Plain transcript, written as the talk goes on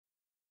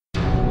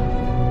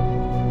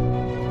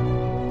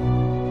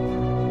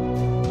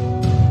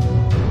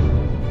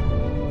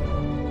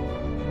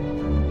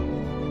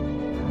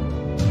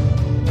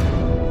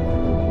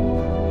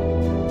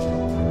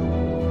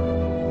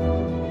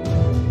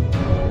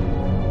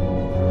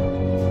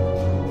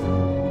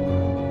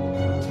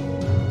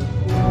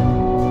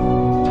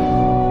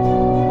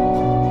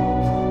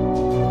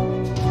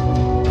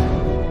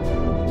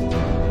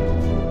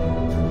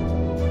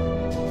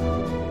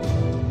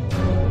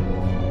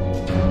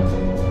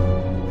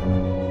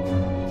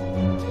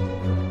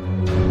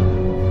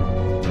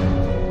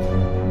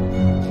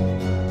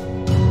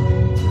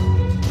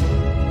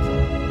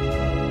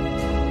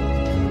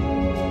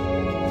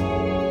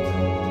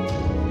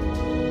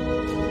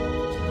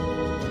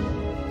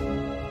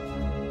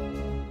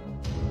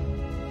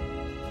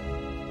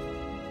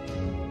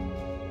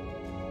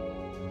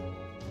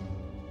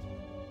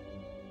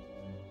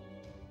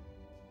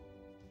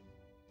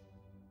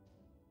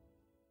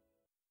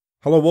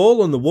Hello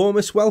all and the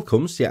warmest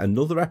welcomes to yet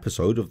another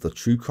episode of the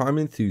True Crime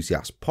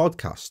Enthusiast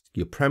Podcast,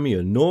 your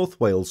premier North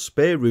Wales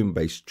spare room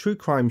based true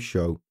crime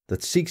show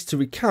that seeks to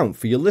recount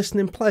for your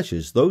listening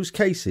pleasures those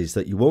cases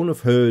that you won't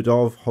have heard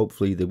of.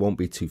 Hopefully they won't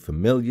be too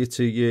familiar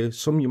to you,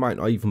 some you might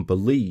not even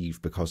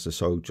believe because they're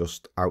so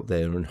just out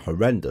there and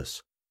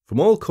horrendous,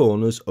 from all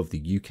corners of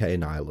the UK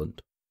and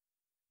Ireland.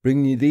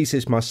 Bringing you these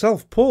is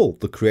myself, Paul,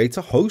 the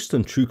creator, host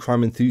and true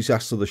crime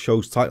enthusiast of the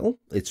show's title.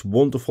 It's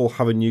wonderful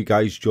having you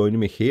guys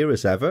joining me here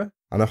as ever,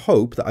 and I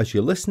hope that as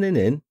you're listening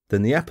in,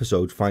 then the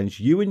episode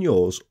finds you and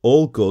yours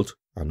all good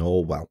and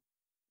all well.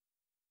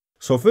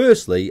 So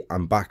firstly,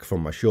 I'm back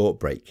from my short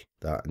break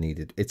that I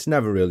needed. It's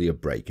never really a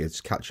break,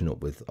 it's catching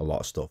up with a lot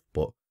of stuff,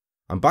 but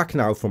I'm back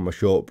now from my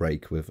short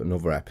break with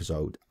another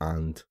episode,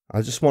 and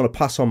I just want to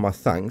pass on my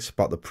thanks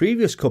about the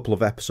previous couple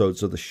of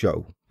episodes of the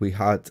show. We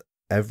had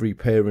Every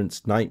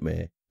Parent's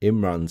Nightmare,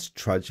 Imran's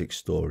tragic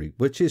story,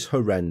 which is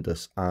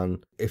horrendous,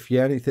 and if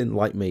you're anything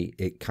like me,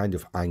 it kind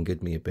of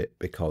angered me a bit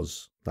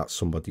because that's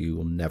somebody who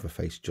will never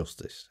face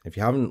justice. If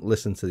you haven't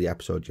listened to the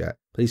episode yet,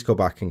 please go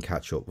back and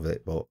catch up with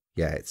it. But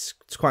yeah, it's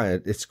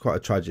quite a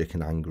tragic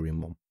and angering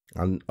one.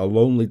 And A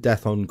Lonely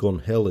Death on Gun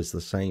Hill is the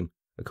same.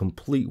 A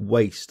complete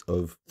waste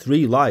of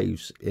 3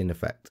 lives, in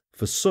effect,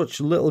 for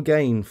such little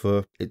gain,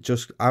 for it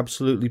just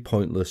absolutely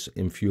pointless,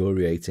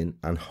 infuriating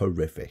and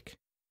horrific.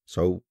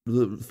 So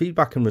the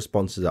feedback and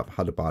responses I've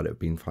had about it have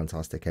been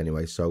fantastic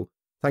anyway. So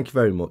thank you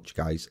very much,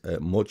 guys.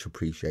 Much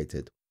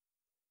appreciated.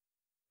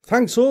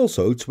 Thanks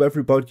also to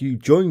everybody who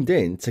joined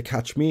in to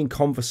catch me in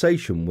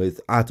conversation with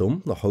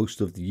Adam, the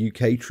host of the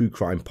UK True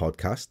Crime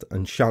Podcast,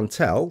 and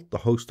Chantel, the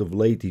host of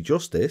Lady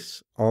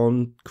Justice,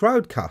 on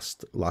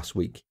Crowdcast last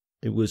week.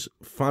 It was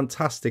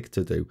fantastic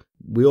to do.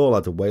 We all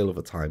had a whale of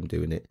a time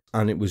doing it.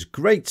 And it was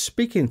great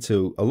speaking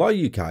to a lot of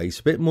you guys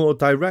a bit more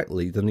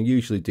directly than I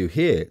usually do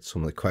here.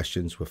 Some of the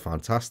questions were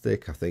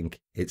fantastic. I think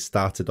it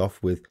started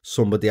off with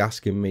somebody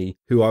asking me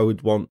who I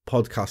would want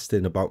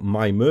podcasting about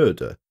my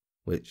murder,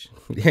 which,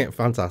 yeah,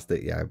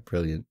 fantastic. Yeah,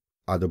 brilliant.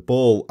 I had a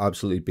ball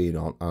absolutely being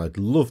on, and I'd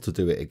love to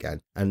do it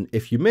again. And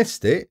if you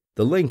missed it,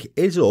 the link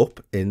is up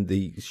in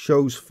the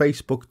show's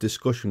Facebook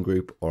discussion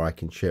group, or I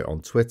can share it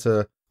on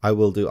Twitter.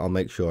 I'll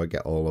make sure I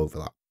get all over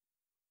that.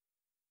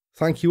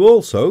 Thank you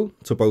also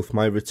to both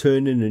my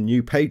returning and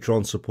new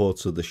Patreon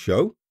supporters of the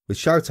show, with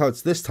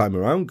shout-outs this time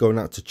around going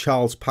out to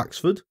Charles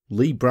Paxford,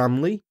 Lee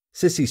Bramley,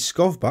 Sissy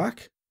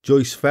Skovback,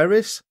 Joyce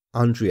Ferris,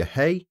 Andrea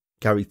Hay,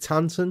 Gary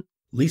Tanton,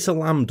 Lisa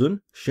Lambden,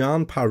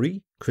 Sean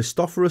Parry,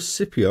 Christophorus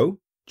Scipio,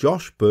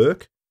 Josh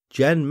Burke,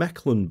 Jen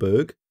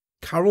Mecklenburg,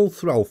 Carol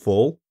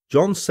Threlfall,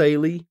 John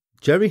Saley,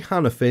 Jerry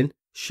Hannafin,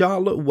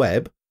 Charlotte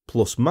Webb,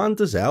 plus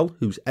Mandazell,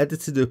 who's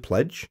edited a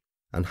pledge,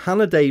 and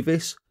Hannah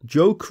Davis,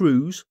 Joe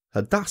Cruz,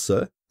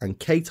 Hadassah, and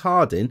Kate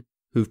Hardin,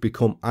 who've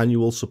become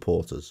annual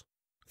supporters.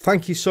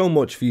 Thank you so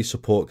much for your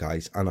support,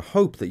 guys, and I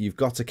hope that you've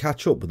got to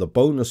catch up with the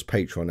bonus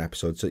Patreon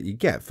episodes that you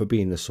get for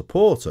being a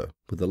supporter,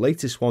 with the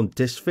latest one,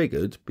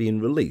 Disfigured, being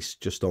released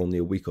just only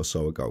a week or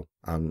so ago,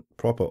 and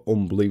proper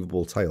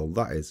unbelievable tale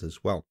that is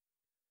as well.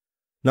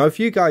 Now,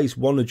 if you guys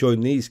want to join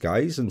these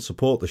guys and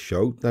support the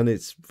show, then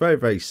it's very,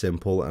 very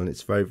simple and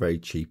it's very, very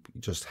cheap. You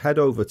just head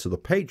over to the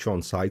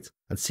Patreon site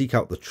and seek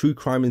out the True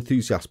Crime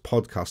Enthusiast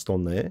Podcast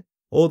on there,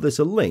 or there's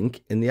a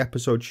link in the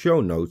episode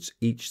show notes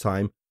each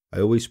time.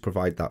 I always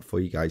provide that for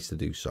you guys to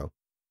do so.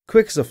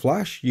 Quick as a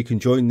flash, you can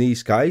join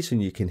these guys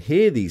and you can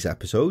hear these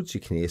episodes.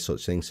 You can hear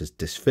such things as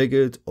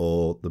Disfigured,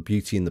 or The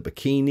Beauty in the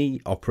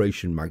Bikini,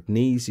 Operation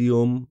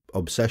Magnesium,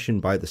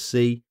 Obsession by the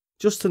Sea,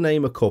 just to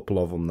name a couple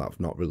of them that I've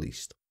not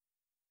released.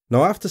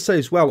 Now, I have to say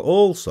as well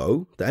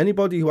also that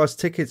anybody who has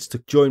tickets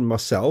to join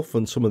myself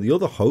and some of the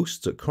other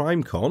hosts at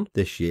CrimeCon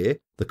this year,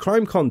 the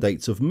CrimeCon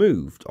dates have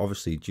moved,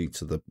 obviously due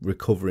to the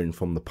recovering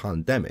from the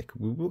pandemic.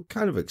 We were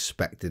kind of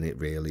expecting it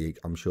really,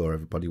 I'm sure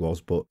everybody was,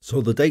 but so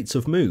the dates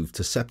have moved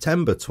to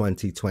September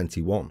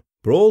 2021.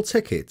 But all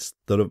tickets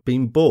that have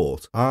been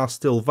bought are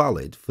still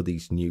valid for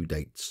these new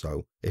dates.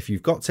 So if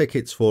you've got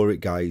tickets for it,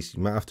 guys,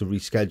 you might have to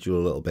reschedule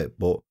a little bit,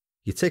 but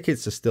your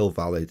tickets are still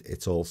valid,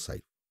 it's all safe.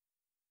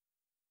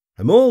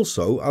 I'm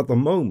also, at the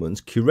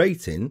moment,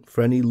 curating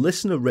for any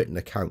listener-written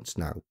accounts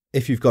now.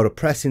 If you've got a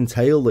pressing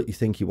tale that you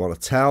think you want to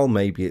tell,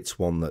 maybe it's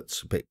one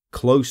that's a bit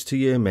close to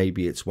you,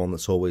 maybe it's one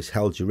that's always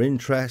held your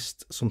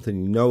interest,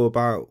 something you know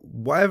about,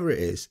 whatever it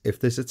is, if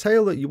there's a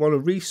tale that you want to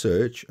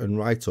research and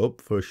write up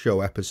for a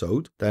show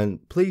episode, then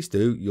please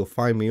do. You'll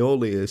find me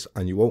all ears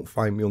and you won't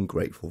find me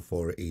ungrateful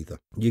for it either.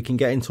 You can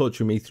get in touch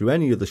with me through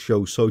any of the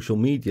show's social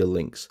media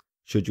links,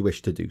 should you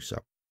wish to do so.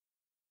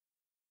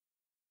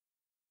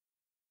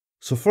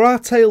 So for our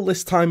tale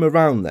this time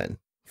around then,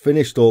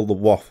 finished all the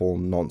waffle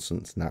and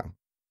nonsense now.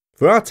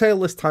 For our tale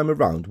this time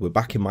around, we're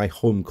back in my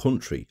home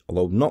country,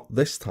 although not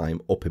this time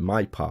up in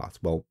my part.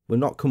 Well, we're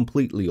not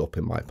completely up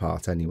in my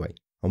part anyway.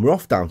 And we're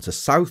off down to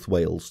South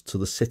Wales to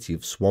the city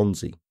of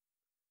Swansea.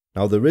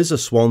 Now there is a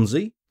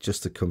Swansea,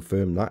 just to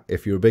confirm that.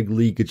 If you're a big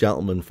League of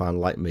Gentlemen fan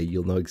like me,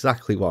 you'll know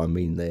exactly what I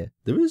mean there.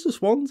 There is a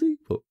Swansea,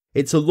 but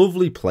it's a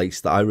lovely place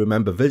that I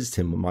remember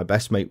visiting when my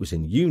best mate was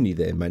in uni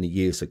there many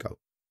years ago.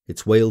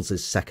 It's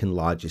Wales's second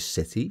largest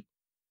city,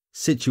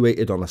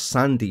 situated on a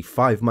sandy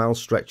 5-mile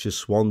stretch of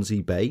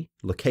Swansea Bay,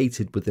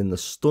 located within the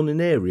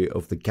stunning area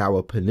of the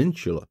Gower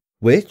Peninsula,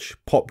 which,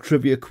 pop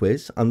trivia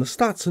quiz, and the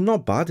stats are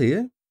not bad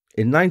here,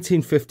 in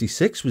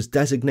 1956 was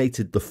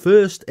designated the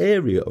first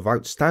area of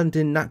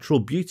outstanding natural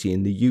beauty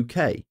in the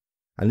UK,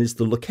 and is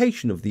the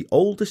location of the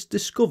oldest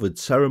discovered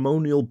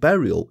ceremonial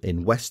burial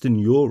in Western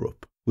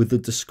Europe, with the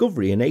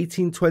discovery in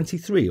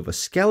 1823 of a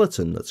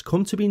skeleton that's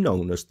come to be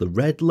known as the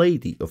Red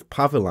Lady of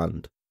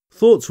Paviland,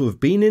 thought to have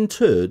been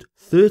interred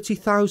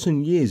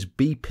 30,000 years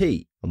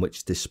BP, and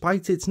which,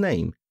 despite its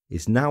name,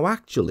 is now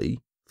actually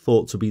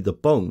thought to be the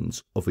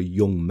bones of a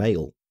young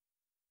male,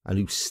 and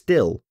who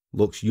still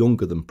looks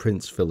younger than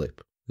Prince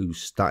Philip,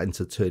 who's starting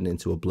to turn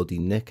into a bloody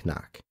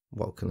knick-knack.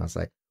 What can I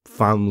say?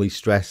 Family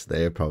stress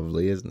there,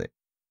 probably, isn't it?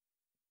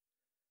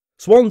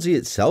 Swansea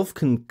itself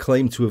can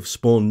claim to have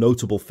spawned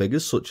notable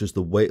figures such as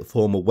the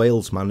former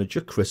Wales manager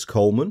Chris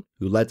Coleman,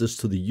 who led us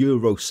to the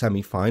Euro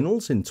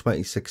semi-finals in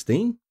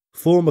 2016,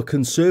 former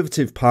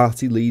Conservative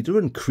Party leader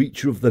and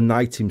creature of the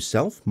night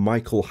himself,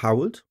 Michael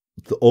Howard,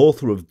 the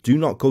author of Do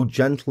Not Go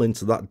Gentle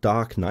Into That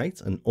Dark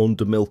Night and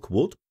Under Milk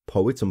Wood,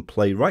 poet and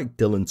playwright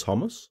Dylan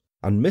Thomas,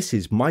 and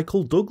Mrs.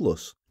 Michael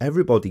Douglas,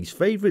 everybody's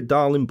favourite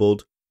darling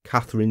bud,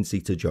 Catherine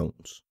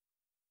Zeta-Jones.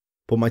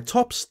 But my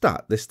top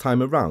stat this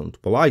time around,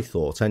 well I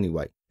thought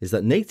anyway, is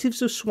that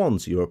natives of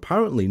Swansea are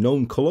apparently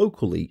known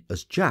colloquially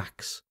as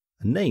Jacks,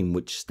 a name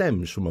which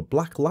stems from a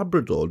black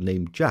Labrador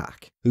named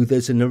Jack, who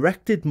there's an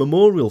erected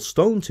memorial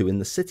stone to in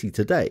the city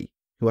today,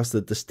 who has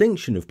the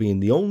distinction of being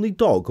the only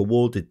dog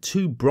awarded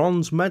 2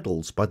 bronze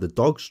medals by the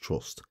Dogs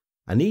Trust,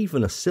 and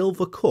even a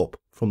silver cup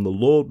from the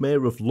Lord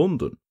Mayor of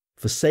London,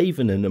 for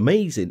saving an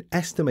amazing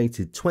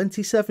estimated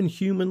 27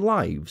 human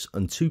lives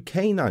and 2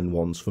 canine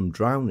ones from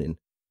drowning,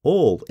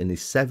 all in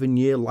his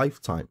 7-year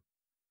lifetime.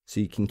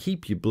 So you can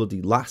keep your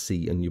bloody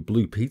Lassie and your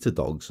Blue Peter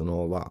dogs and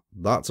all that.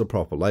 That's a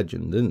proper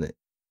legend, isn't it?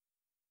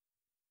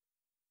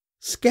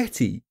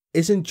 Sketty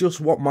isn't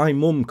just what my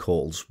mum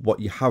calls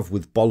what you have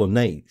with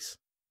bolognese.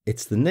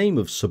 It's the name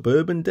of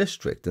suburban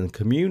district and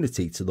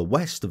community to the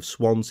west of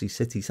Swansea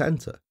city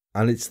centre,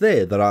 and it's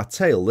there that our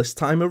tale this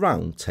time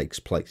around takes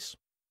place.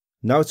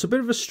 Now it's a bit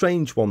of a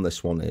strange one,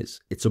 this one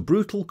is. It's a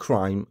brutal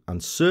crime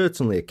and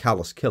certainly a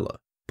callous killer,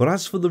 but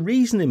as for the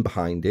reasoning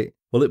behind it,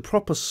 well, it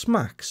proper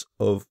smacks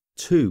of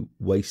 2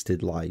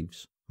 wasted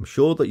lives. I'm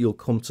sure that you'll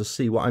come to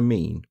see what I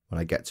mean when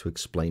I get to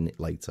explain it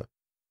later.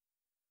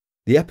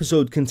 The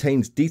episode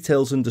contains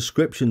details and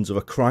descriptions of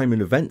a crime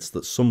and events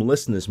that some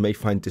listeners may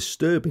find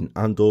disturbing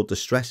and or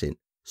distressing,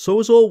 so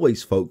as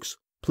always folks,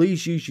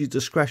 please use your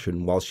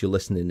discretion whilst you're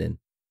listening in.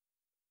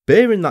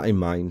 Bearing that in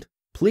mind,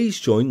 please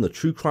join the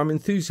True Crime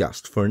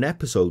Enthusiast for an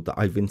episode that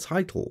I've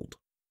entitled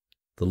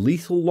The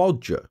Lethal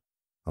Lodger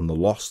and the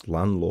Lost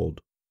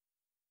Landlord.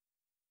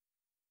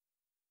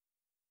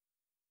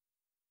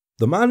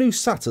 The man who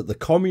sat at the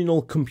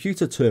communal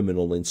computer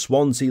terminal in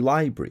Swansea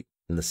Library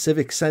in the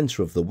civic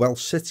centre of the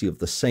Welsh city of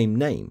the same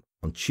name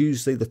on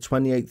Tuesday the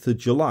 28th of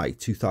July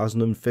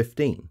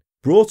 2015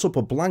 brought up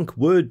a blank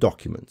Word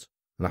document,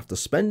 and after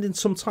spending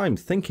some time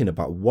thinking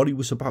about what he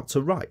was about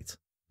to write,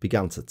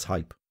 began to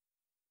type.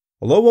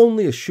 Although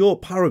only a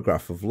short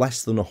paragraph of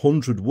less than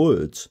 100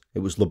 words, it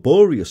was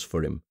laborious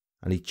for him,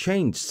 and he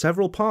changed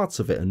several parts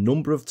of it a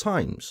number of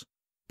times,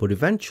 but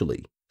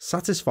eventually,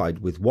 satisfied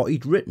with what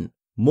he'd written,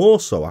 more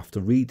so after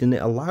reading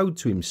it aloud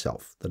to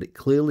himself that it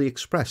clearly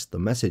expressed the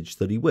message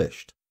that he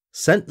wished,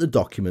 sent the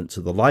document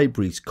to the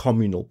library's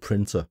communal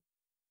printer.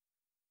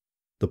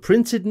 The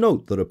printed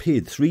note that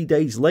appeared 3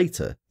 days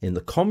later in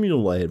the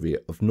communal area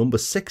of number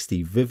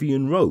 60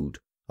 Vivian Road,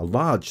 a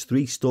large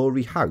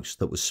 3-storey house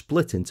that was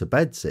split into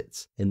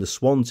bedsits in the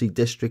Swansea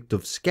district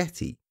of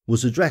Sketty,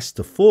 was addressed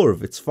to 4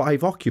 of its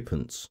 5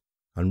 occupants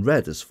and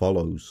read as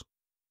follows.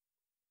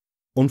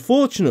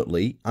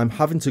 Unfortunately, I'm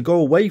having to go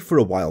away for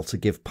a while to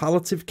give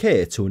palliative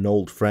care to an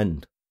old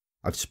friend.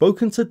 I've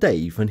spoken to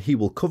Dave and he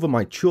will cover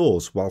my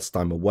chores whilst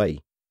I'm away.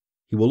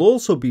 He will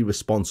also be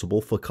responsible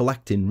for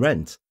collecting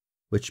rent,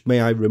 which, may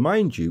I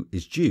remind you,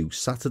 is due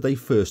Saturday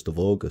 1st of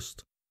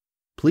August.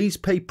 Please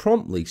pay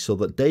promptly so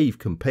that Dave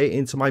can pay it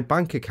into my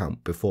bank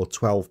account before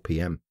 12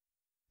 p.m.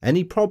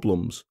 Any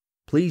problems,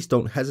 please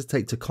don't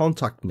hesitate to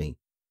contact me.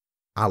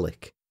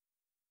 Alec.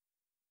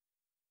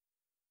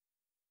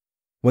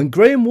 When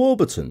Graham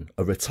Warburton,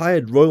 a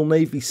retired Royal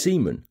Navy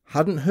seaman,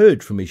 hadn't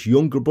heard from his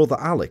younger brother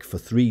Alec for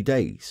 3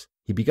 days,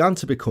 he began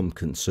to become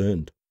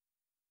concerned.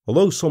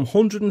 Although some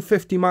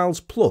 150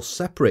 miles plus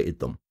separated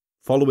them,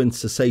 following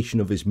cessation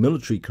of his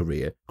military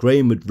career,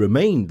 Graham had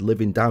remained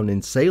living down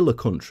in Sailor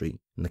Country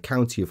in the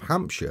county of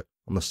Hampshire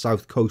on the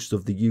south coast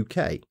of the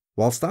UK,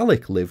 whilst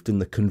Alec lived in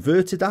the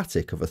converted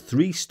attic of a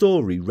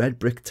 3-storey red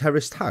brick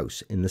terraced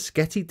house in the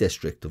Sketty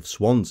district of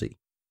Swansea.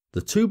 The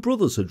 2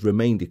 brothers had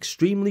remained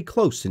extremely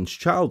close since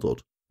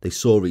childhood. They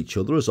saw each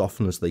other as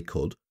often as they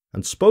could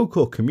and spoke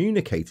or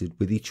communicated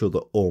with each other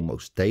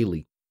almost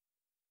daily.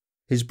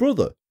 His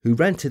brother, who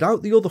rented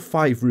out the other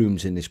 5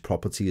 rooms in his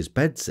property as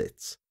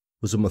bedsits,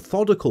 was a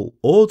methodical,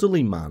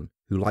 orderly man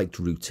who liked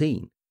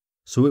routine,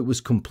 so it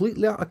was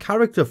completely out of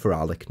character for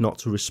Alec not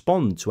to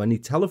respond to any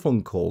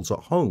telephone calls at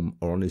home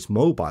or on his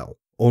mobile,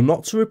 or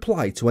not to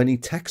reply to any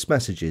text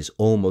messages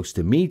almost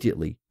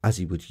immediately as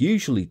he would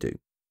usually do.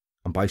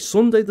 And by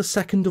Sunday the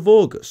 2nd of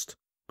August,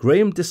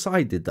 Graham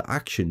decided that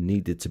action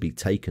needed to be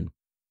taken.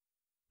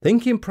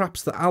 Thinking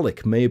perhaps that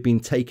Alec may have been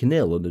taken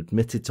ill and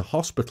admitted to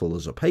hospital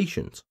as a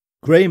patient,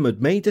 Graham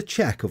had made a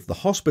check of the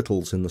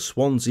hospitals in the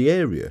Swansea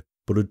area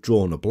but had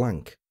drawn a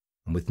blank,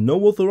 and with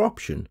no other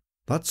option,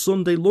 that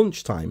Sunday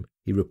lunchtime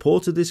he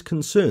reported his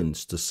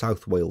concerns to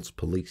South Wales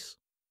Police.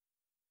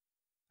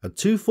 At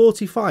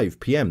 2:45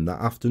 p.m.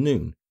 that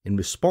afternoon, in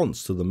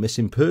response to the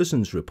missing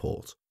persons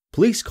report,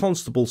 Police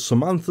Constable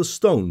Samantha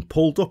Stone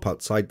pulled up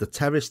outside the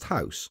terraced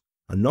house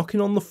and,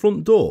 knocking on the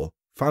front door,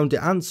 found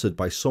it answered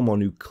by someone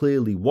who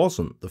clearly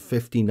wasn't the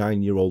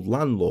 59-year-old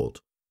landlord,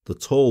 the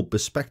tall,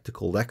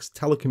 bespectacled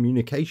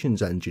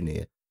ex-telecommunications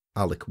engineer,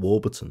 Alec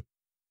Warburton.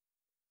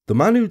 The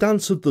man who'd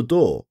answered the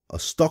door, a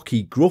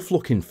stocky,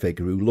 gruff-looking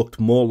figure who looked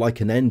more like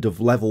an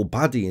end-of-level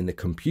baddie in a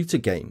computer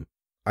game,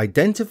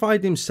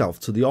 identified himself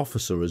to the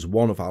officer as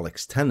one of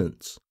Alec's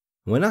tenants.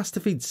 When asked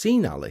if he'd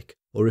seen Alec,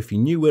 or if he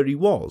knew where he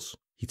was,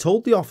 he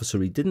told the officer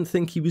he didn't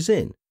think he was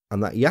in,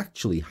 and that he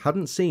actually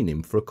hadn't seen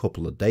him for a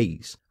couple of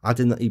days,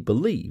 adding that he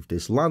believed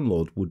his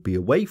landlord would be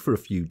away for a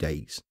few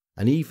days,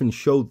 and even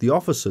showed the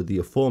officer the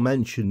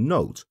aforementioned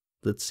note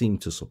that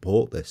seemed to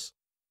support this.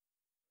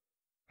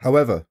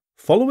 However,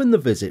 following the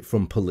visit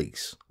from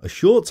police, a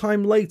short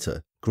time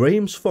later,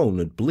 Graham's phone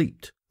had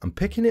bleeped, and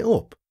picking it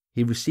up,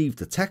 he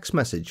received a text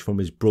message from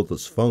his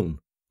brother's phone,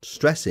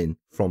 stressing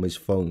from his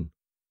phone.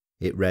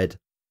 It read,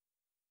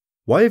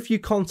 "Why have you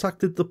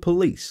contacted the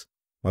police?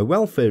 My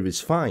welfare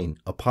is fine,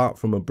 apart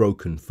from a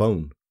broken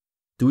phone.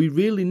 Do we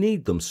really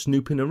need them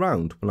snooping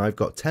around when I've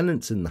got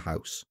tenants in the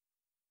house?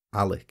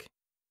 Alec."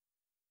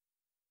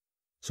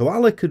 So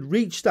Alec had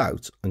reached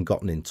out and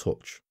gotten in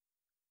touch.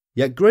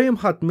 Yet Graham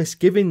had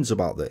misgivings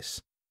about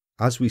this.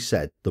 As we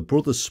said, the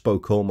brothers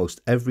spoke almost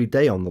every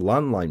day on the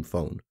landline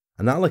phone,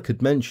 and Alec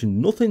had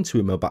mentioned nothing to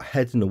him about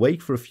heading away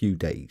for a few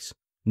days,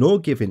 nor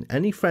giving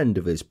any friend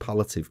of his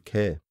palliative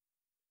care.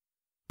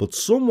 But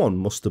someone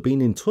must have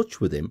been in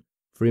touch with him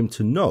for him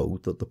to know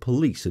that the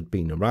police had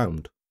been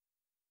around.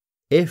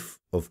 If,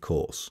 of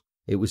course,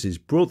 it was his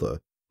brother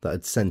that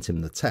had sent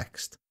him the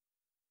text.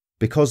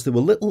 Because there were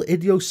little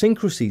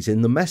idiosyncrasies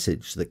in the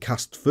message that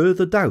cast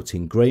further doubt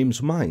in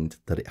Graham's mind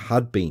that it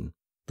had been.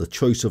 The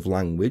choice of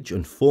language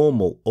and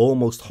formal,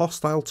 almost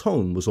hostile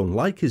tone was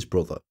unlike his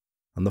brother,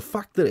 and the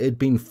fact that it had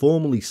been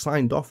formally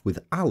signed off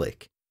with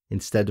Alec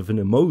instead of an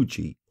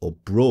emoji or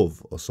bruv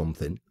or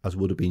something, as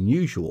would have been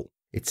usual,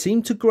 it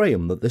seemed to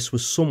Graham that this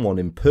was someone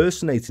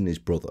impersonating his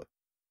brother.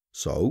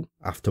 So,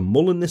 after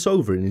mulling this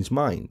over in his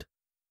mind,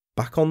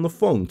 back on the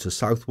phone to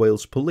South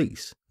Wales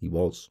Police he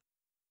was.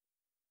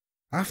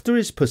 After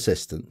his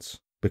persistence,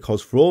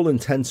 because for all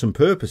intents and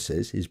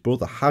purposes his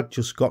brother had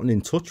just gotten in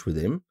touch with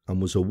him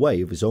and was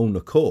away of his own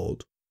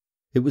accord,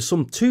 it was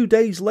some 2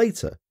 days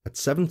later, at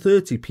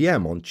 7:30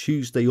 p.m. on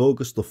Tuesday,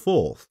 August the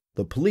 4th,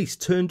 that police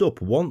turned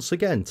up once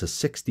again to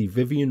 60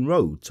 Vivian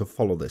Road to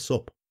follow this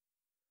up.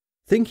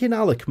 Thinking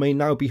Alec may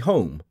now be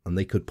home and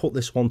they could put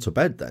this one to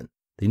bed then,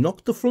 they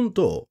knocked the front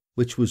door,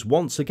 which was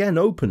once again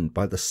opened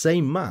by the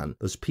same man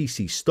as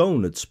PC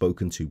Stone had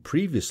spoken to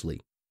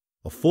previously,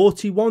 a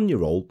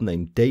 41-year-old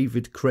named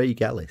David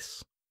Craig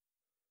Ellis.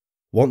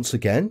 Once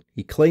again,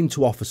 he claimed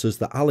to officers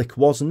that Alec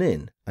wasn't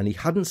in and he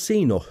hadn't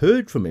seen or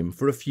heard from him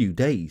for a few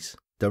days,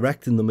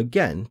 directing them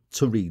again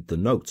to read the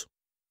note.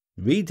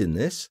 Reading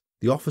this,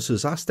 the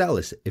officers asked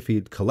Ellis if he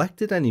had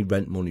collected any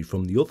rent money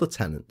from the other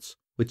tenants,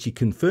 which he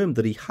confirmed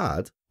that he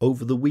had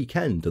over the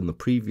weekend and the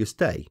previous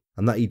day,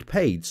 and that he'd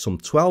paid some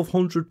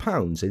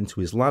 £1,200 into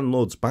his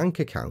landlord's bank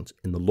account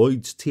in the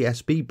Lloyd's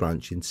TSB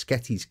branch in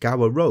Sketty's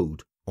Gower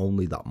Road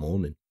only that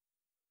morning.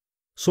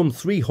 Some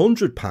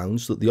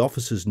 £300 that the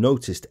officers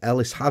noticed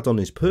Ellis had on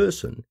his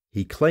person,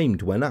 he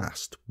claimed when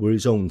asked, were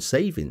his own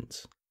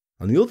savings,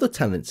 and the other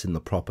tenants in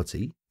the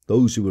property,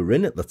 those who were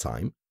in at the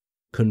time,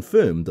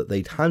 confirmed that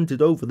they'd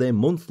handed over their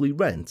monthly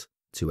rent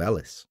to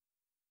Ellis.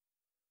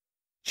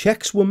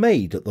 Checks were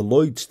made at the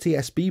Lloyd's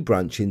TSB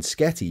branch in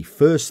Sketty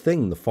first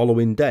thing the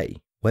following day,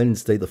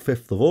 Wednesday the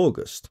 5th of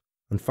August,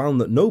 and found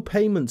that no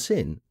payments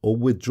in or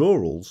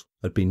withdrawals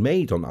had been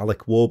made on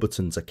Alec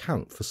Warburton's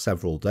account for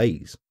several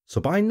days.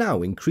 So by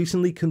now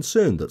increasingly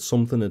concerned that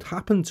something had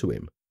happened to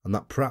him and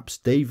that perhaps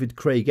David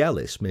Craig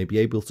Ellis may be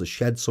able to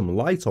shed some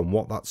light on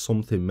what that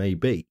something may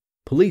be,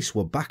 police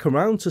were back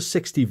around to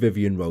 60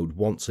 Vivian Road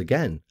once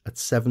again at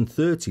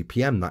 7:30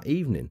 p.m. that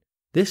evening,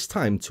 this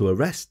time to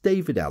arrest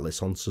David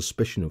Ellis on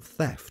suspicion of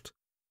theft.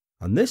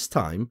 And this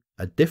time,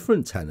 a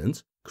different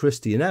tenant,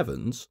 Christian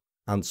Evans,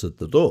 answered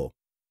the door.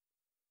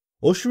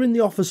 Ushering the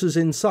officers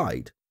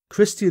inside,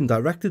 Christian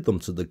directed them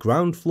to the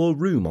ground floor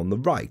room on the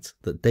right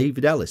that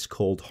David Ellis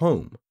called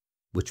home,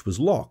 which was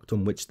locked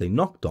and which they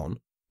knocked on,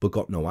 but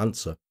got no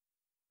answer.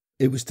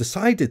 It was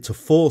decided to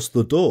force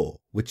the door,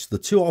 which the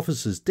two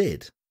officers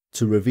did,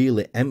 to reveal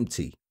it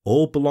empty,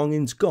 all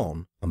belongings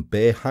gone and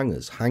bare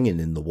hangers hanging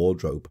in the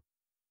wardrobe.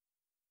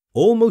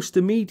 Almost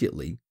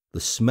immediately, the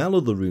smell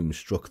of the room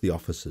struck the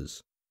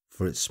officers,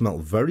 for it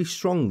smelt very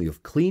strongly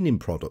of cleaning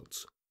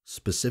products,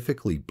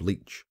 specifically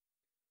bleach.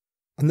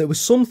 And there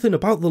was something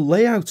about the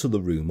layout of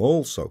the room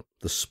also,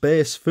 the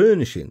sparse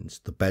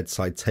furnishings, the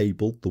bedside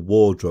table, the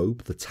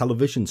wardrobe, the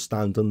television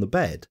stand and the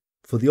bed.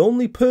 For the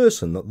only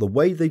person that the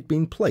way they'd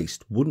been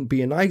placed wouldn't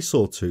be an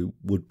eyesore to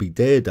would be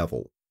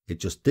Daredevil. It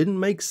just didn't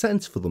make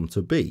sense for them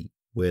to be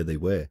where they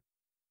were.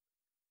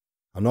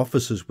 And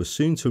officers were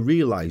soon to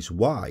realise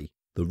why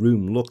the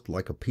room looked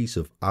like a piece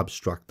of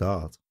abstract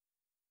art.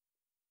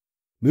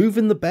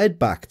 Moving the bed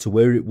back to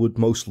where it would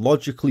most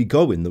logically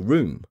go in the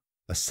room,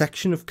 a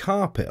section of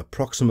carpet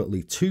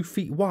approximately 2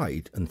 feet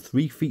wide and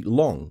 3 feet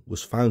long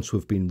was found to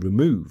have been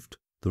removed,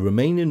 the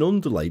remaining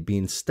underlay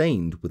being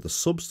stained with a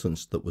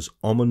substance that was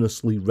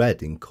ominously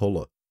red in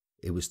colour.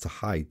 It was to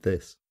hide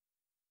this.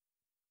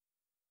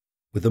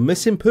 With a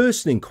missing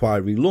person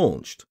inquiry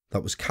launched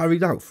that was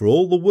carried out for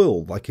all the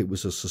world like it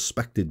was a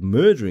suspected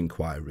murder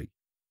inquiry,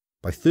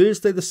 by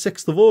Thursday the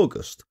 6th of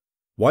August,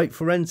 white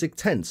forensic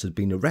tents had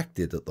been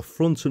erected at the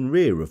front and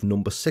rear of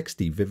number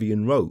 60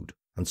 Vivian Road,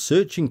 and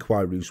search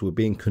inquiries were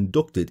being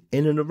conducted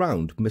in and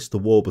around Mr.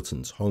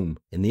 Warburton's home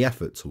in the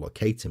effort to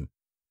locate him.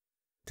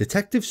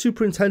 Detective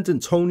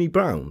Superintendent Tony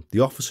Brown, the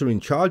officer in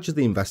charge of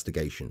the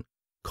investigation,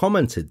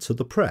 commented to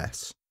the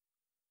press,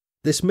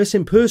 "This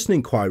missing person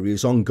inquiry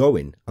is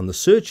ongoing and the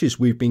searches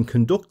we've been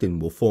conducting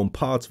will form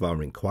part of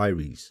our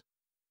inquiries.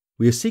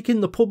 We are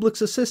seeking the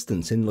public's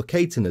assistance in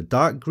locating a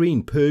dark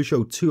green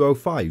Peugeot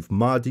 205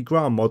 Mardi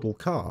Gras model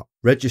car,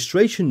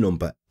 registration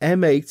number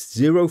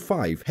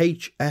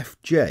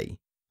M805HFJ,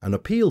 and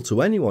appeal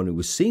to anyone who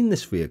has seen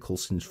this vehicle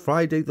since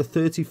Friday the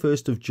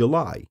 31st of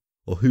July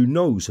or who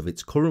knows of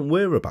its current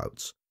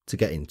whereabouts to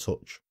get in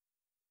touch."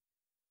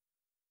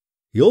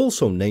 He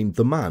also named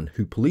the man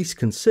who police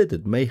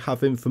considered may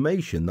have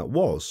information that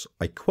was,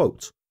 I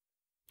quote,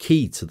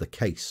 "key to the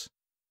case."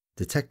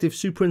 Detective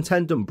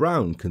Superintendent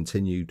Brown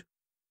continued,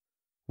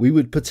 "We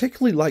would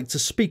particularly like to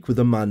speak with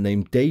a man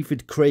named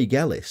David Craig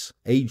Ellis,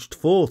 aged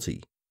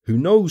 40, who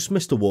knows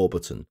Mr.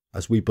 Warburton,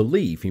 as we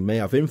believe he may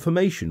have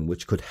information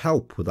which could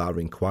help with our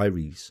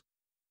inquiries.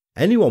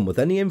 Anyone with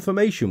any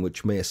information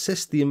which may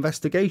assist the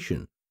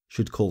investigation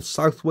should call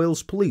South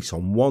Wales Police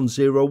on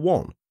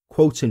 101,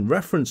 quoting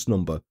reference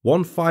number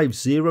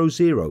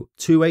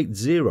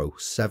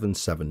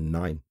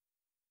 1500280779.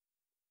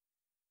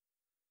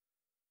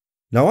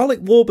 Now, Alec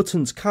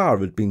Warburton's car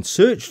had been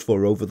searched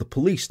for over the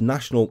police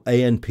national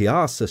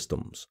ANPR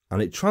systems,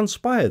 and it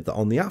transpired that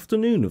on the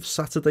afternoon of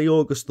Saturday,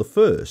 August the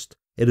 1st,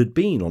 it had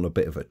been on a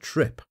bit of a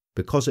trip,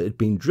 because it had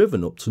been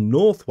driven up to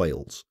North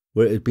Wales,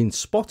 where it had been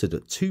spotted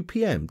at 2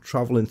 p.m.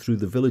 travelling through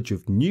the village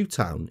of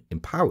Newtown in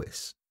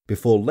Powys,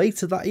 before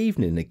later that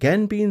evening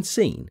again being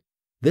seen,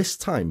 this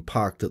time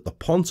parked at the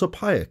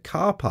Pontarpia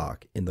car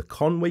park in the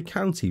Conway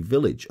County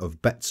village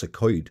of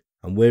Betsacoid,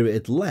 and where it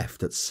had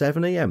left at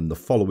 7 a.m. the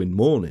following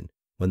morning,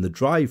 when the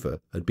driver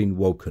had been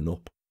woken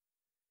up.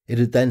 It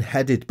had then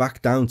headed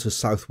back down to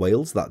South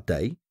Wales that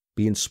day,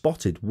 being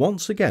spotted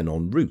once again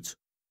en route.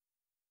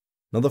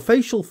 Now, the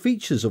facial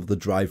features of the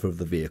driver of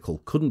the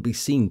vehicle couldn't be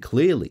seen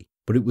clearly,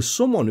 but it was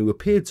someone who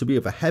appeared to be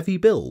of a heavy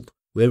build,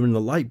 wearing a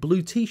light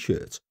blue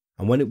t-shirt,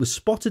 and when it was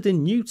spotted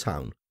in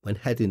Newtown when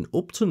heading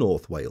up to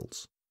North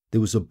Wales, there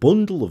was a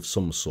bundle of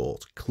some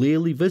sort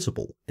clearly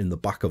visible in the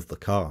back of the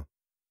car.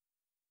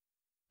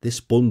 This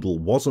bundle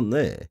wasn't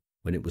there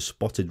when it was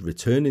spotted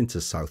returning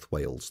to South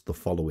Wales the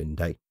following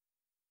day.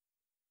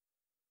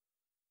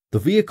 The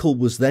vehicle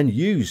was then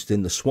used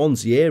in the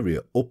Swansea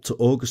area up to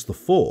August the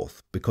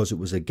 4th because it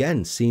was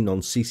again seen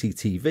on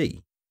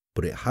CCTV,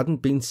 but it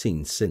hadn't been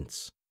seen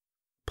since.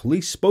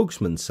 Police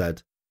spokesman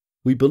said,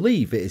 "We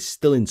believe it is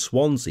still in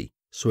Swansea,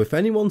 so if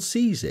anyone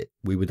sees it,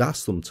 we would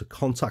ask them to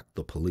contact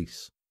the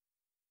police."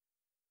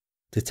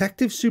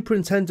 Detective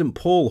Superintendent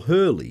Paul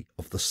Hurley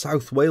of the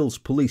South Wales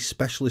Police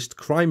Specialist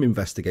Crime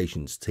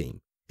Investigations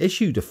team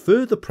issued a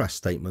further press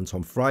statement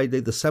on Friday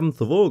the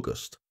 7th of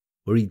August,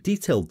 where he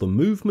detailed the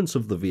movements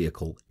of the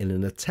vehicle in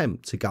an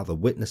attempt to gather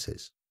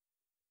witnesses.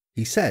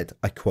 He said,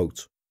 I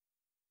quote,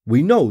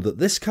 "We know that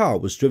this car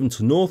was driven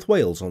to North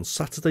Wales on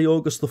Saturday,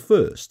 August the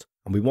 1st,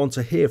 and we want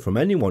to hear from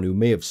anyone who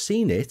may have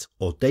seen it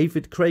or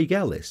David Craig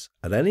Ellis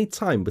at any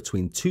time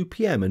between 2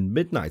 p.m. and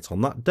midnight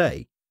on that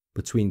day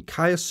between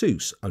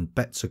Caersus and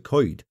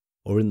Betsacoid,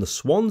 or in the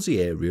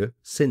Swansea area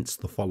since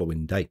the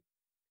following day.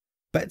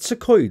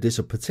 Betsacoid is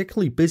a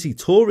particularly busy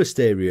tourist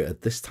area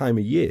at this time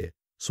of year,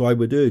 so I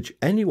would urge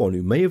anyone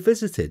who may have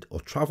visited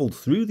or travelled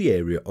through the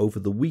area over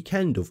the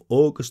weekend of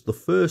August the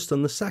 1st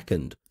and the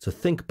 2nd to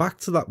think back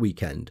to that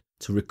weekend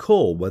to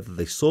recall whether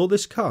they saw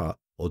this car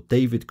or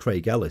David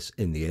Craig Ellis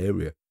in the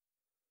area.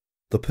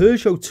 The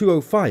Peugeot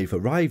 205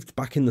 arrived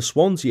back in the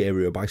Swansea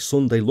area by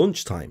Sunday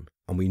lunchtime,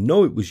 and we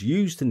know it was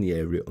used in the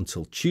area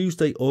until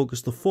Tuesday,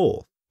 August the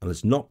 4th, and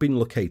has not been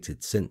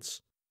located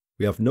since.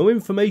 We have no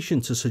information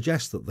to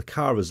suggest that the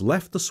car has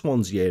left the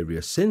Swansea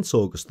area since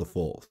August the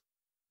 4th,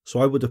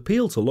 so I would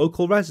appeal to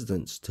local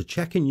residents to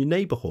check in your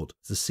neighbourhood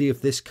to see if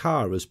this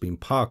car has been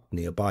parked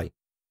nearby.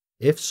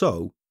 If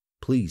so,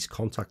 please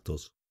contact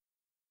us.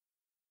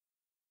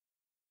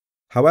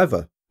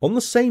 However, on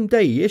the same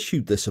day he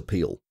issued this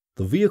appeal,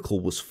 the vehicle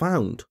was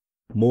found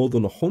more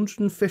than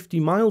 150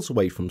 miles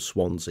away from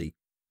Swansea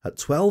at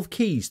 12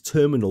 Quays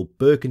Terminal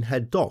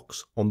Birkenhead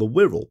Docks on the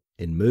Wirral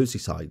in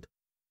Merseyside.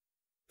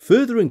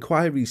 Further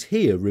inquiries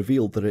here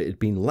revealed that it had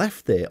been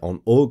left there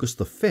on August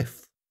the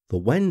 5th, the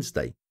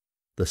Wednesday,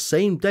 the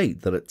same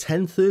date that at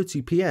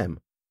 10:30 p.m,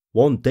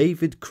 one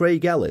David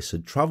Craig Ellis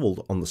had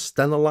travelled on the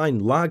Stena Line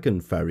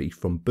Lagan ferry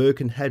from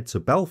Birkenhead to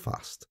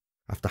Belfast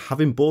after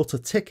having bought a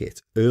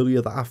ticket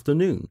earlier that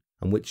afternoon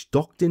and which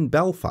docked in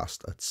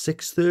Belfast at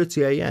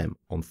 6:30 a.m.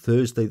 on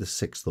Thursday the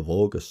 6th of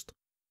August.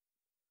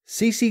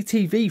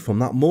 CCTV from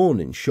that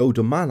morning showed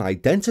a man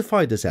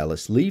identified as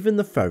Ellis leaving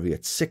the ferry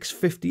at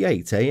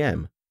 6:58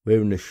 a.m,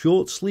 wearing a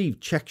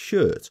short-sleeved check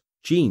shirt,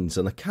 jeans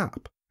and a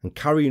cap, and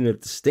carrying a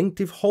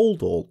distinctive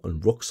holdall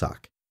and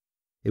rucksack.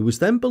 It was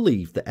then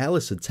believed that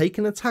Ellis had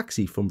taken a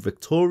taxi from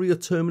Victoria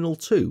Terminal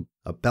 2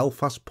 at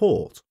Belfast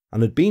Port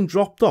and had been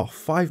dropped off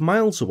 5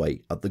 miles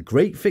away at the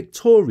Great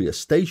Victoria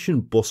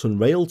Station Bus and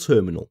Rail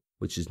Terminal,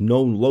 which is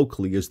known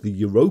locally as the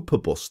Europa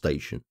Bus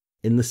Station,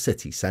 in the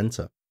city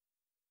centre.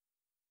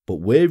 But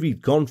where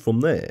he'd gone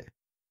from there,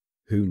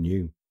 who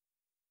knew?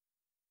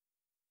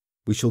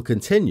 We shall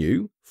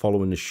continue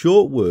following a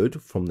short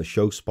word from the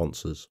show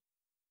sponsors.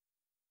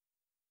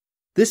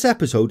 This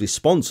episode is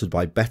sponsored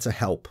by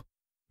BetterHelp.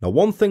 Now,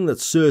 one thing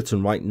that's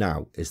certain right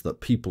now is that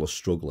people are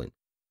struggling.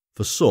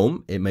 For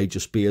some, it may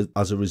just be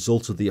as a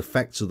result of the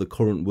effects of the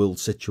current world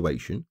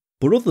situation,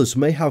 but others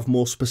may have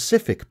more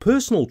specific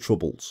personal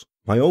troubles.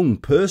 My own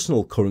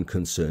personal current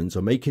concerns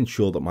are making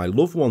sure that my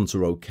loved ones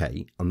are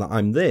okay and that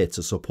I'm there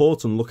to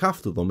support and look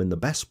after them in the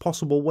best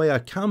possible way I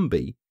can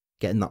be,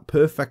 getting that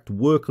perfect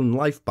work and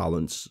life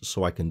balance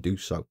so I can do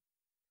so.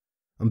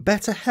 And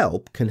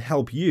BetterHelp can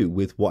help you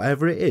with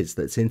whatever it is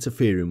that's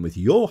interfering with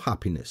your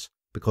happiness,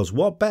 because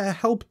what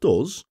BetterHelp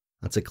does,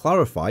 and to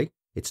clarify,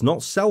 it's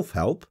not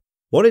self-help,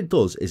 what it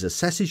does is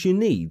assesses your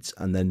needs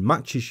and then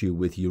matches you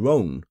with your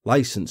own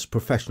licensed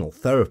professional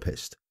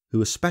therapist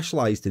who is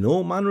specialised in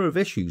all manner of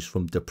issues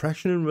from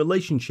depression and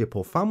relationship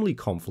or family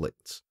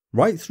conflicts,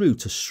 right through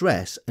to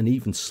stress and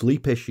even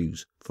sleep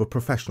issues for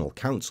professional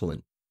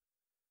counselling.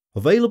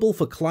 Available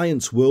for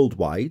clients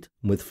worldwide,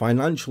 and with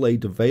financial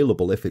aid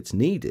available if it's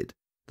needed,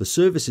 the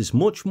service is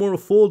much more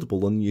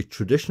affordable than your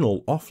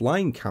traditional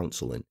offline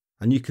counselling,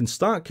 and you can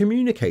start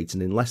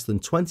communicating in less than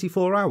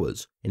 24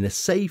 hours in a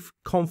safe,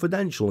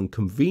 confidential and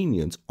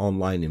convenient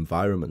online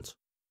environment.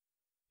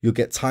 You'll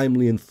get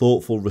timely and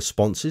thoughtful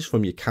responses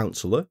from your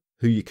counsellor,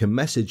 who you can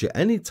message at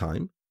any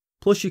time,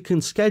 plus you can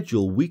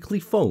schedule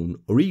weekly phone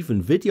or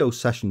even video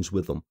sessions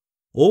with them,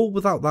 all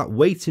without that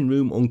waiting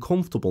room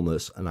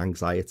uncomfortableness and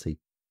anxiety.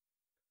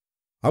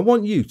 I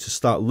want you to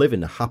start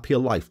living a happier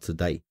life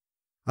today.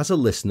 As a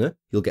listener,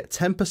 you'll get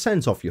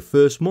 10% off your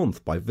first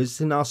month by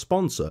visiting our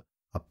sponsor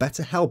at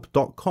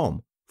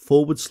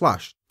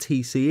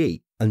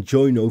betterhelp.com/TCE and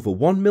join over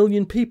 1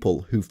 million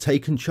people who've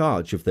taken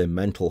charge of their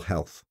mental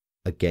health.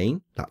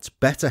 Again, that's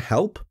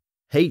betterhelp,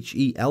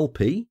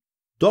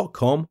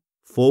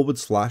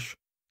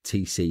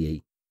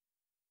 HELP.com/TCE.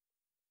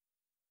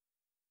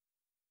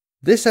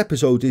 This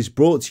episode is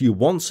brought to you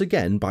once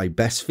again by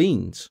Best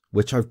Fiends,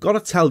 which I've got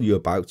to tell you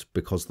about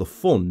because the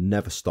fun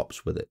never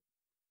stops with it.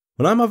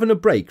 When I'm having a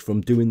break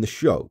from doing the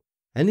show,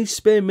 any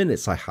spare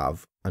minutes I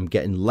have, I'm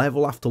getting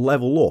level after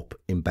level up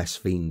in Best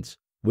Fiends,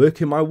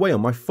 working my way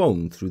on my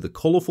phone through the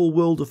colourful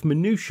world of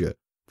minutiae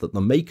that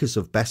the makers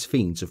of Best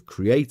Fiends have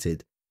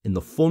created in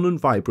the fun and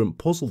vibrant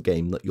puzzle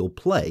game that you'll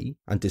play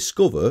and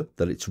discover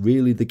that it's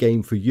really the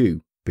game for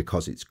you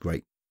because it's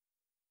great.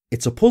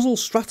 It's a puzzle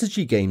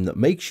strategy game that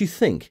makes you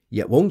think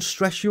yet won't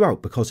stress you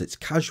out because it's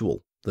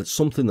casual. That's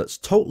something that's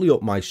totally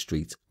up my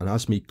street and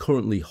has me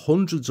currently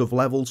hundreds of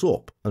levels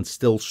up and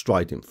still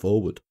striding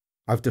forward.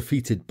 I've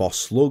defeated boss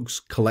slugs,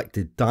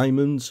 collected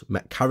diamonds,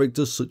 met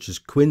characters such as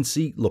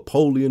Quincy,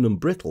 Napoleon and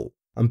Brittle,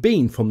 and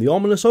been from the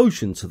ominous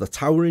ocean to the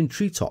towering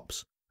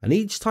treetops, and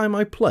each time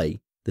I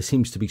play, there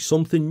seems to be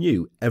something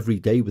new every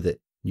day with it.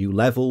 New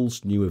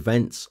levels, new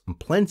events, and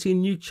plenty of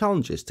new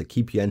challenges to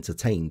keep you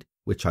entertained,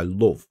 which I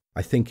love.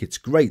 I think it's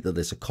great that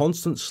there's a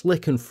constant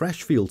slick and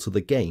fresh feel to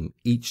the game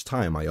each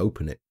time I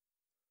open it.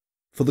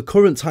 For the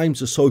current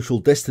times of social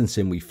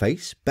distancing we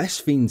face,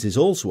 Best Fiends is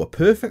also a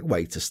perfect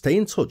way to stay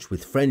in touch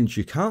with friends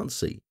you can't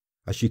see,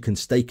 as you can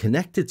stay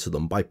connected to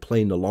them by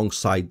playing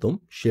alongside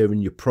them,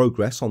 sharing your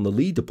progress on the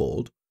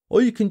leaderboard,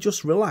 or you can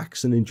just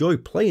relax and enjoy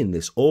playing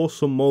this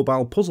awesome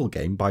mobile puzzle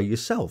game by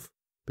yourself,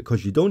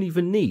 because you don't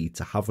even need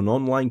to have an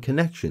online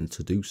connection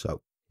to do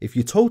so. If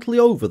you're totally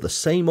over the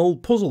same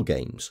old puzzle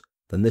games,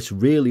 then this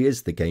really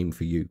is the game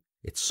for you.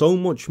 It's so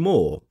much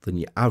more than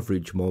your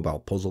average mobile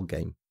puzzle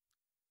game.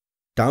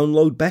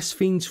 Download Best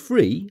Fiends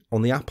free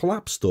on the Apple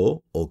App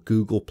Store or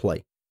Google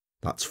Play.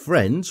 That's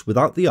friends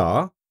without the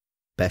R,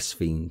 Best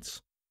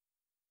Fiends.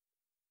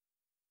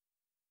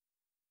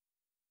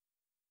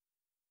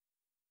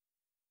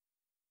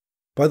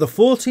 By the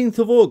 14th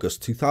of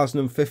August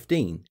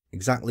 2015,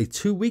 exactly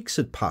 2 weeks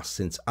had passed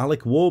since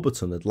Alec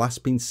Warburton had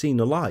last been seen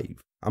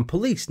alive, and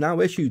police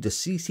now issued a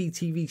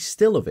CCTV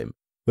still of him,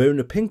 wearing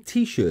a pink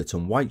t-shirt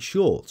and white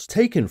shorts,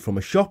 taken from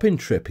a shopping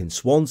trip in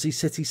Swansea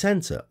city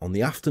centre on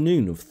the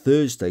afternoon of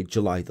Thursday,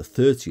 July the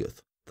 30th,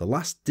 the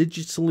last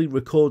digitally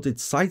recorded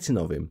sighting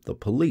of him the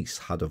police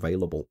had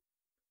available.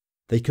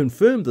 They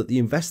confirmed that the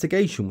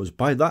investigation was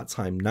by that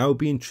time now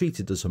being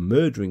treated as a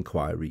murder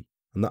inquiry,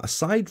 and that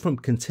aside from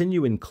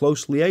continuing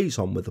close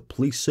liaison with the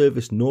Police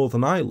Service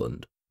Northern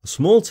Ireland, a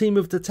small team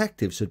of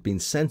detectives had been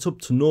sent up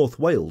to North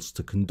Wales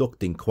to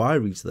conduct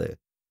inquiries there,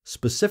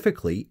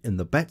 specifically in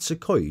the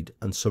Betsacoed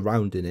and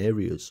surrounding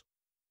areas.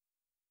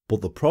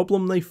 But the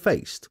problem they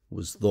faced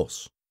was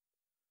thus.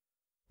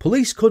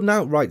 Police couldn't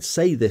outright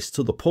say this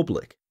to the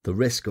public, the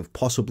risk of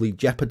possibly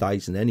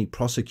jeopardising any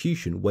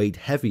prosecution weighed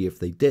heavy if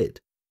they did,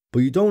 but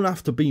you don't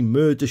have to be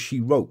murder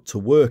she wrote to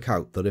work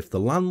out that if the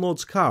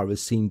landlord's car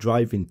is seen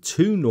driving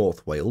to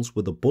North Wales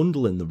with a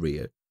bundle in the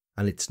rear,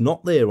 and it's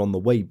not there on the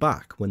way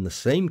back when the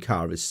same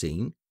car is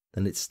seen,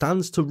 then it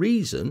stands to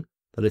reason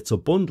that it's a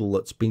bundle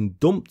that's been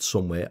dumped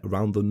somewhere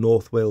around the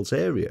North Wales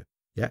area,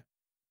 yeah?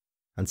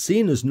 And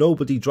seeing as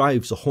nobody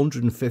drives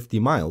 150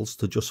 miles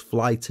to just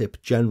fly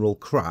tip general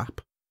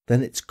crap,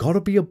 then it's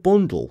gotta be a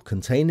bundle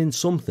containing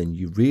something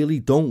you really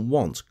don't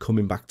want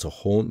coming back to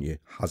haunt you,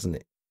 hasn't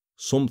it?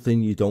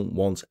 Something you don't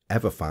want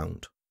ever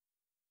found.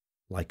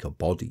 Like a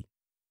body.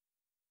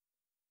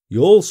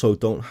 You also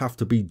don't have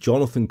to be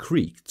Jonathan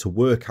Creek to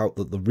work out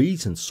that the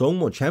reason so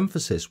much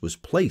emphasis was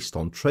placed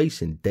on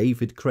tracing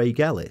David Craig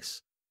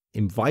Ellis,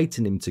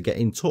 inviting him to get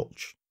in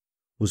touch,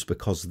 was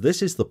because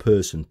this is the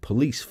person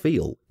police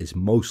feel is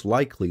most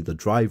likely the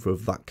driver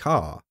of that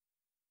car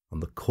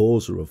and the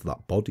causer of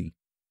that body.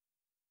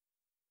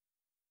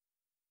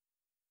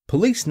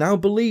 Police now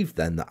believe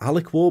then that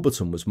Alec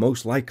Warburton was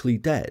most likely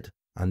dead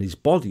and his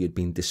body had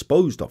been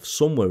disposed of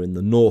somewhere in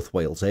the North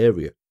Wales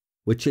area,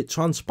 which it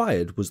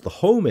transpired was the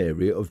home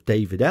area of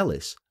David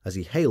Ellis as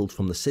he hailed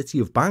from the city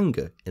of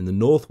Bangor in the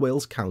North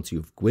Wales county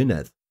of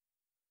Gwynedd.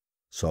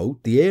 So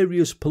the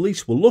areas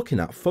police were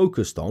looking at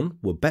focused on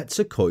were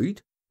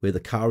Betsacoed, where the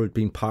car had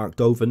been parked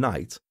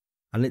overnight,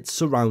 and its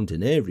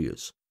surrounding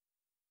areas.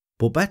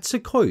 But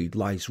Betsacoed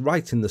lies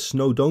right in the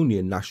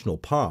Snowdonian National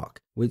Park,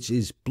 which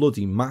is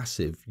bloody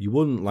massive. You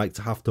wouldn't like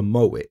to have to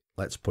mow it,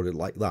 let's put it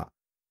like that.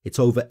 It's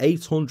over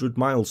 800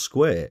 miles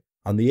square,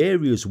 and the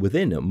areas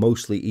within are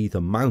mostly either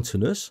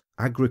mountainous,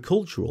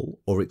 agricultural,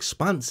 or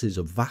expanses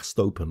of vast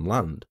open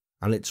land,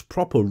 and it's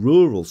proper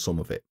rural some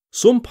of it.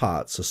 Some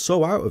parts are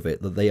so out of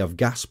it that they have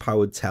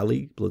gas-powered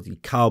telly, bloody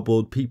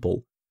cardboard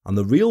people, and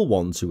the real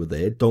ones who are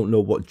there don't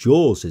know what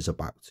Jaws is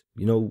about.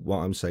 You know what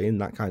I'm saying?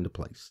 That kind of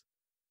place.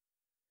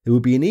 It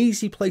would be an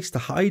easy place to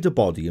hide a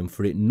body and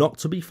for it not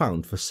to be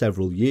found for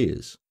several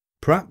years,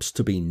 perhaps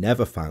to be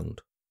never found.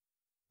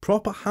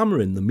 Proper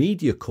hammering the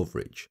media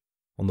coverage.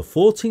 On the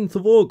 14th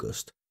of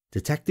August,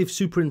 Detective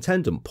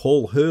Superintendent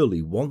Paul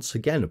Hurley once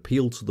again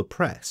appealed to the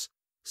press,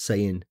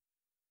 saying,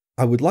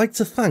 "I would like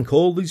to thank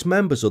all these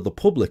members of the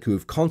public who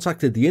have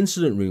contacted the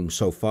incident room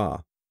so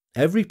far.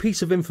 Every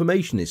piece of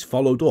information is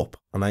followed up,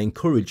 and I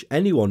encourage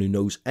anyone who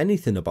knows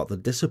anything about the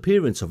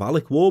disappearance of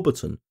Alec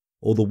Warburton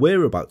or the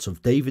whereabouts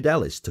of David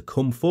Ellis to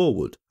come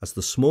forward, as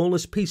the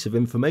smallest piece of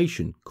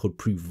information could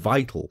prove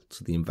vital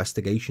to the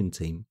investigation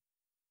team.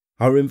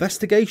 Our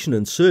investigation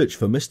and search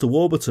for Mr.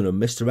 Warburton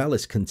and Mr.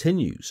 Ellis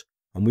continues,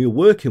 and we are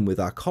working with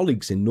our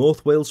colleagues in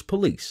North Wales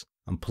Police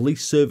and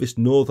Police Service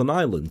Northern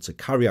Ireland to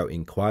carry out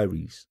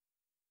inquiries.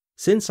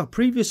 Since our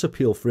previous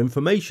appeal for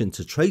information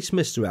to trace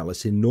Mr.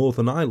 Ellis in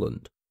Northern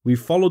Ireland,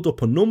 we've followed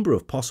up a number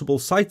of possible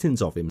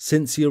sightings of him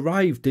since he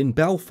arrived in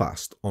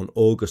Belfast on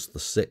August the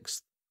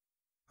 6th.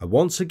 I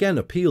once again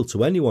appeal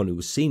to anyone who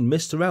has seen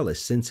Mr.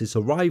 Ellis since his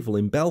arrival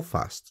in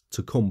Belfast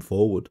to come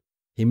forward.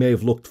 He may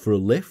have looked for a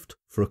lift,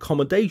 for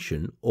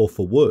accommodation, or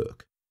for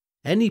work.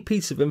 Any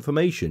piece of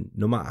information,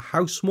 no matter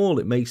how small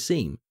it may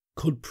seem,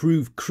 could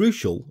prove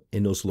crucial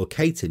in us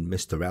locating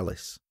Mr.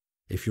 Ellis.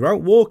 If you're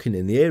out walking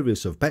in the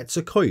areas of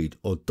Betsacoed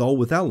or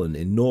Dolwith Ellen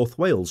in North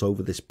Wales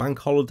over this bank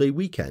holiday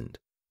weekend,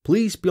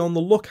 please be on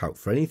the lookout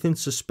for anything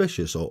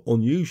suspicious or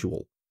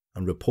unusual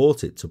and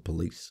report it to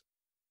police.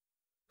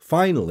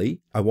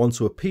 Finally, I want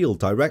to appeal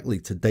directly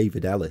to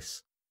David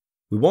Ellis.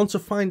 We want to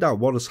find out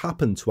what has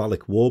happened to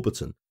Alec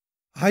Warburton.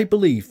 I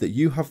believe that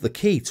you have the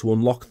key to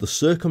unlock the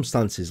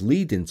circumstances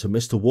leading to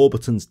Mr.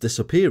 Warburton's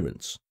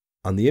disappearance,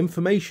 and the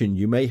information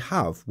you may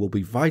have will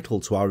be vital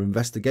to our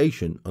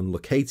investigation and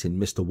locating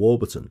Mr.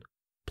 Warburton.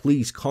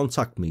 Please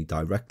contact me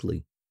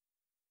directly.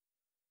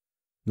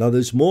 Now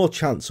there's more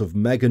chance of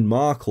Meghan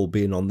Markle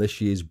being on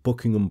this year's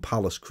Buckingham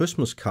Palace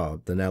Christmas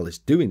card than Ellis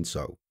doing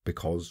so,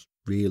 because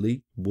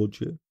really, would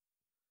you?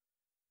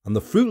 And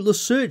the fruitless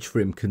search for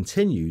him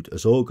continued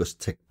as August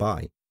ticked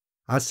by.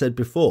 As said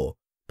before,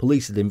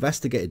 police had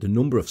investigated a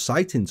number of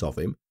sightings of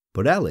him,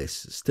 but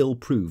Ellis still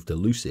proved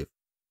elusive.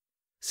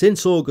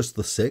 Since August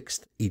the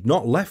 6th, he'd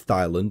not left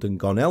Ireland and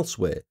gone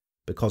elsewhere,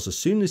 because as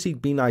soon as he'd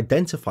been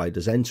identified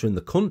as entering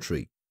the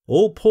country,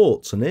 All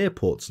ports and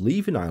airports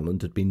leaving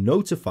Ireland had been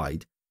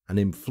notified and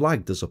him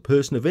flagged as a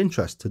person of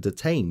interest to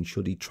detain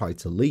should he try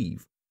to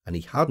leave, and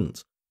he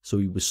hadn't, so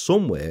he was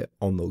somewhere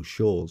on those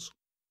shores.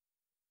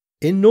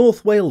 In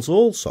North Wales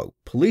also,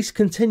 police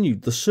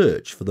continued the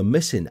search for the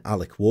missing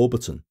Alec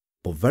Warburton,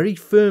 but very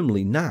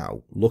firmly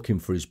now looking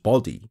for his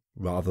body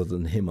rather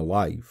than him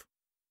alive.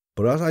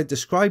 But as I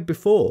described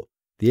before,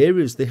 the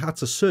areas they had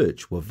to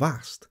search were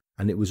vast,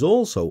 and it was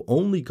also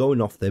only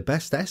going off their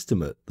best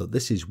estimate that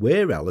this is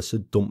where Ellis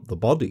had dumped the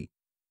body,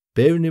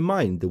 bearing in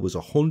mind there was a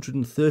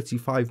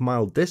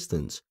 135-mile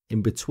distance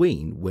in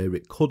between where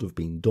it could have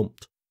been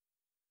dumped.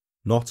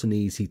 Not an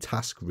easy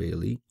task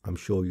really, I'm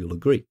sure you'll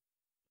agree.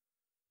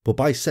 But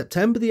by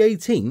September the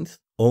 18th,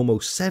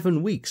 almost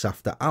 7 weeks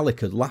after Alec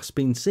had last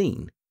been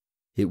seen,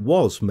 it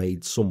was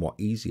made somewhat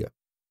easier.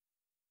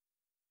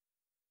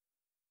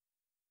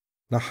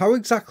 Now how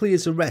exactly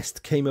his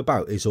arrest came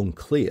about is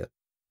unclear,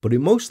 but it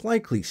most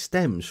likely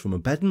stems from a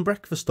bed and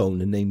breakfast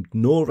owner named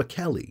Nora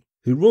Kelly,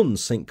 who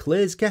runs St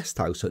Clair's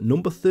Guesthouse at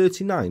number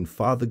 39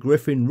 Father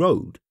Griffin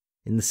Road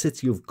in the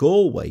city of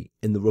Galway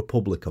in the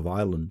Republic of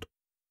Ireland.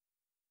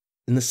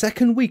 In the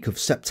second week of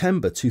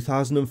September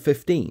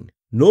 2015,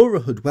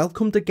 Nora had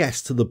welcomed a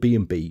guest to the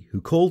B&B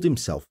who called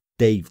himself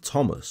Dave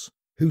Thomas,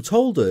 who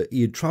told her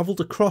he had travelled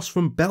across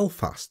from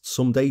Belfast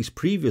some days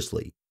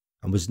previously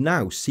and was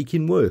now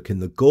seeking work in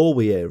the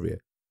Galway area,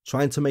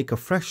 trying to make a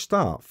fresh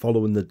start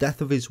following the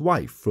death of his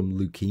wife from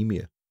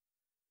leukemia.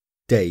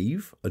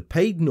 Dave had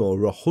paid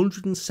Nora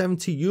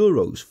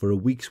 €170 for a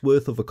week's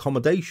worth of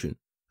accommodation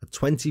at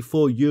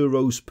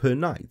 €24 per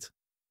night,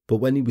 but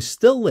when he was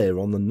still there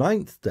on the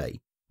 9th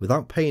day,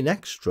 without paying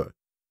extra,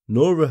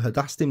 Nora had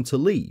asked him to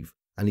leave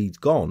and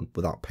he'd gone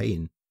without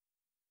paying.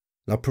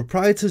 Now,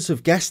 proprietors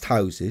of guest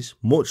houses,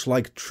 much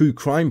like true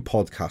crime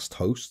podcast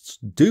hosts,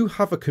 do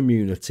have a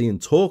community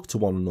and talk to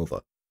one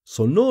another,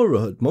 so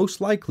Nora had most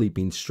likely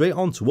been straight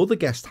on to other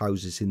guest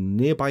houses in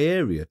the nearby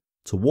area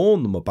to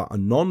warn them about a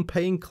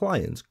non-paying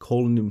client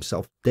calling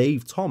himself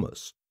Dave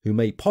Thomas, who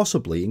may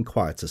possibly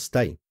inquire to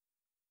stay.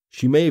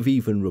 She may have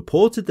even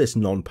reported this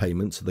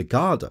non-payment to the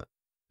Garda,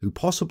 who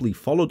possibly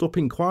followed up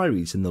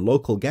inquiries in the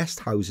local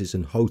guest houses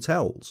and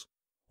hotels,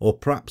 or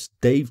perhaps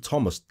Dave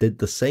Thomas did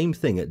the same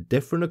thing at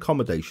different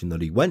accommodation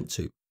that he went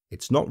to.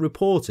 It's not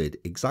reported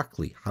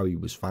exactly how he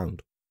was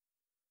found.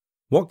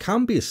 What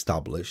can be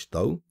established,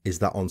 though, is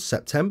that on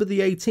September the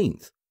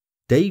 18th,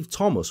 Dave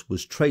Thomas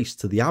was traced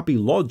to the Abbey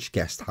Lodge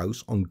guest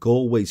house on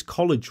Galway's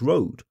College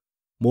Road,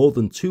 more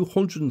than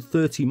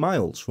 230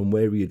 miles from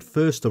where he had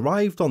first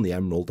arrived on the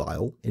Emerald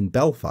Isle in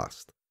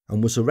Belfast,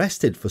 and was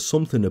arrested for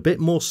something a bit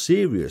more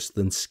serious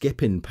than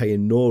skipping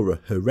paying Nora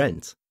her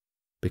rent,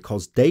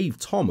 because Dave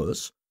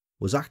Thomas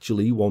was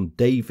actually one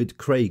David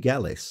Craig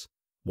Ellis,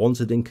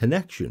 wanted in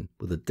connection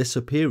with the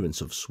disappearance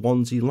of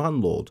Swansea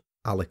landlord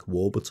Alec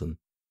Warburton.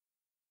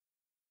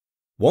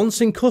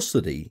 Once in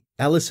custody,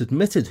 Ellis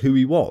admitted who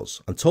he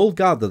was and told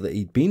Garda that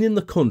he'd been in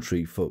the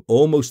country for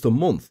almost a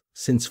month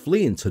since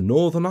fleeing to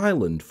Northern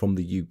Ireland from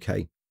the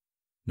UK.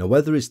 Now,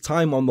 whether his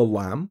time on the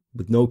lam,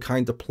 with no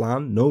kind of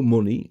plan, no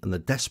money, and the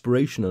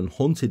desperation and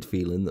hunted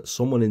feeling that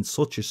someone in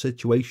such a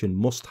situation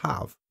must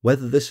have,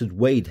 whether this had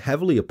weighed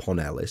heavily upon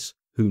Ellis,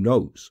 who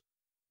knows?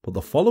 But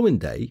the following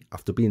day,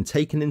 after being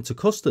taken into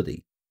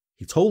custody,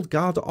 he told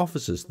Garda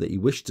officers that he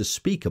wished to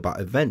speak about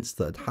events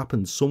that had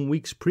happened some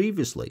weeks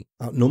previously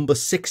at number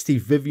 60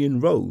 Vivian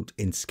Road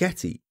in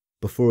Sketty,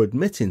 before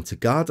admitting to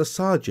Garda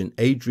Sergeant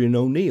Adrian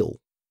O'Neill,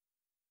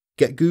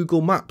 "Get Google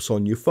Maps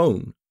on your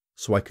phone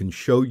so I can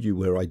show you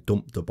where I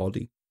dumped the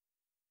body."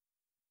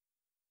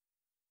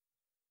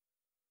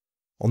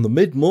 On the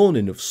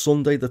mid-morning of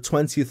Sunday the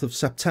 20th of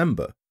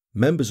September,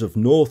 members of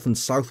North and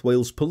South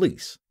Wales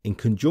Police, in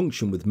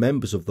conjunction with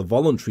members of the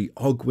voluntary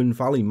Ogwen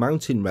Valley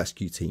Mountain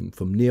Rescue Team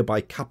from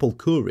nearby Capel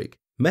Curig,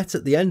 met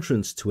at the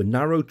entrance to a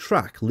narrow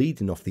track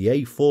leading off the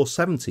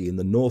A470 in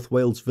the North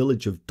Wales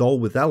village of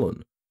Dolwydd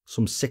Ellen,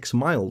 some 6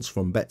 miles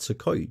from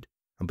Betsacoed,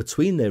 and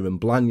between there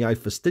and Blaniau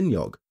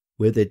Festiniog,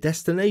 where their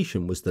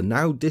destination was the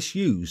now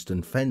disused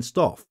and fenced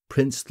off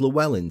Prince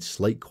Llewellyn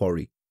slate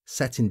quarry,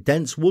 set in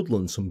dense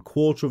woodland some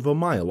quarter of a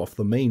mile off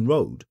the main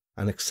road,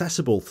 and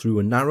accessible through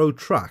a narrow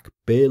track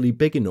barely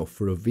big enough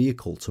for a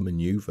vehicle to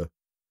manoeuvre.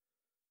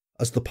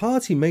 As the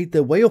party made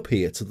their way up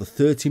here to the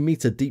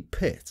 30-metre deep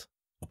pit,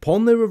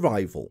 upon their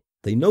arrival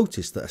they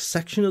noticed that a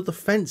section of the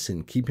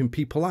fencing keeping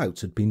people out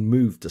had been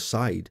moved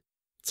aside,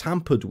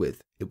 tampered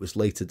with, it was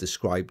later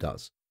described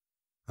as,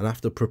 and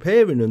after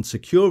preparing and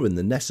securing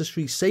the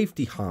necessary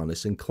safety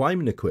harness and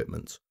climbing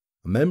equipment,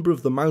 a member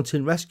of the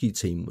mountain rescue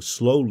team was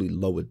slowly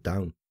lowered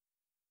down.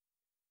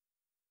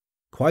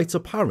 Quite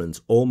apparent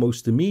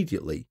almost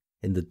immediately,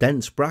 in the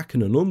dense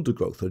bracken and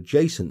undergrowth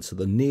adjacent to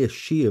the near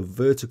sheer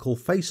vertical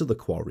face of the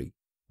quarry,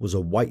 was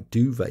a white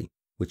duvet,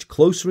 which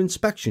closer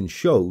inspection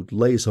showed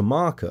lay as a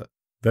marker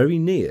very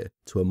near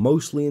to a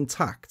mostly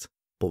intact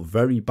but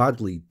very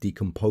badly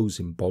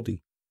decomposing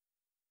body.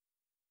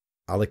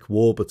 Alec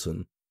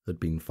Warburton had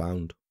been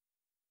found.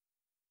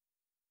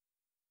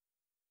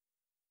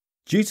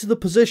 Due to the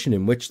position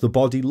in which the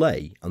body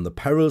lay and the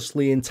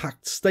perilously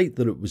intact state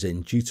that it was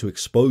in due to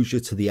exposure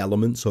to the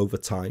elements over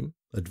time,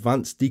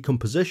 advanced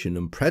decomposition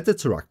and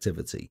predator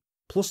activity,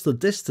 plus the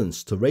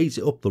distance to raise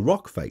it up the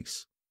rock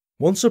face,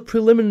 once a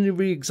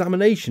preliminary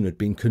examination had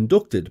been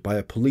conducted by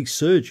a police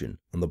surgeon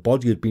and the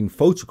body had been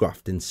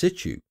photographed in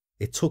situ,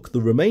 it took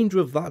the remainder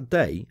of that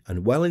day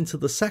and well into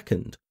the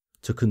second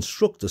to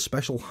construct a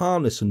special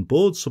harness and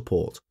board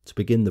support to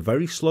begin the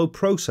very slow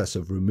process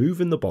of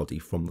removing the body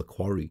from the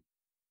quarry.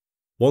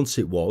 Once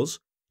it was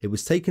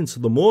taken to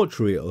the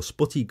mortuary at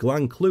Ysbyty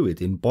Glan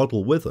Clwyd in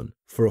Bodlewyddan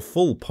for a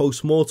full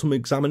post-mortem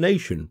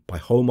examination by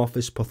Home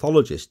Office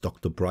pathologist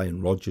Dr.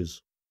 Brian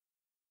Rogers.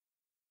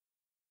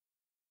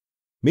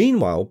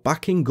 Meanwhile,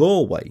 back in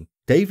Galway,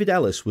 David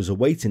Ellis was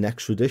awaiting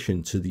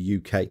extradition to the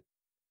UK.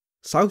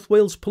 South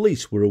Wales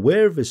police were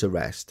aware of his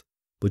arrest,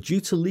 but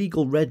due to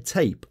legal red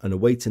tape and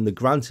awaiting the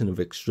granting of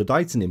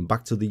extraditing him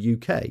back to the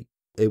UK,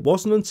 it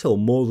wasn't until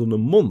more than a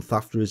month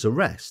after his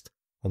arrest,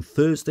 on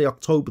Thursday,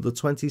 October the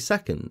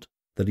 22nd,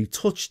 that he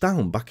touched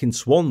down back in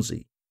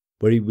Swansea,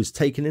 where he was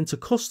taken into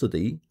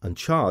custody and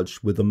charged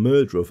with the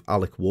murder of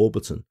Alec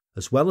Warburton,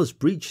 as well as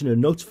breaching a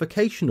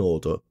notification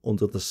order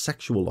under the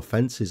Sexual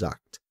Offences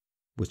Act,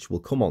 which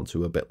we'll come on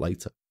to a bit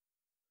later.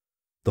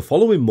 The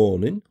following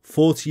morning,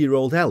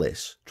 40-year-old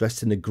Ellis,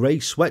 dressed in a grey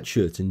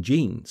sweatshirt and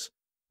jeans,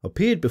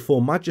 appeared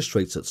before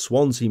magistrates at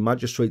Swansea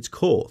Magistrates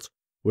Court,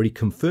 where he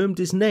confirmed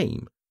his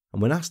name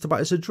and when asked about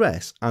his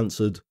address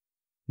answered,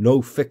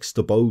 "No fixed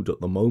abode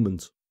at the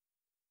moment."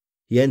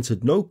 He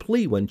entered no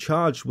plea when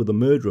charged with the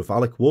murder of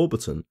Alec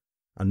Warburton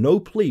and no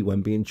plea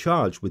when being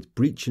charged with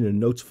breaching a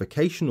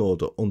notification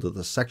order under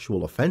the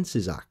Sexual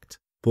Offences Act,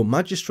 but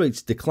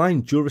magistrates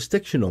declined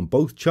jurisdiction on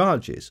both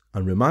charges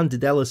and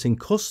remanded Ellis in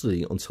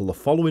custody until the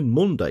following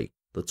Monday,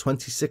 the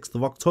 26th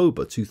of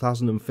October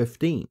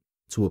 2015,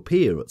 to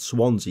appear at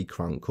Swansea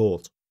Crown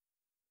Court.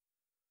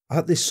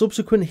 At this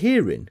subsequent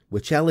hearing,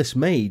 which Ellis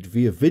made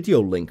via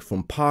video link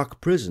from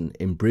Park Prison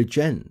in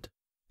Bridgend,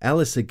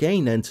 Ellis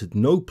again entered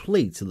no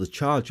plea to the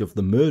charge of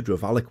the murder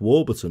of Alec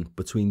Warburton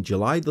between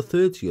July the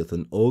 30th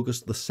and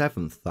August the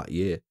 7th that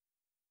year.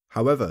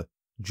 However,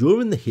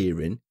 during the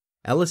hearing,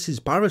 Ellis's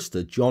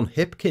barrister John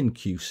Hipkin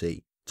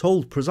QC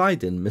told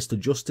presiding Mr.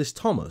 Justice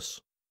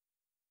Thomas,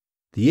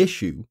 "The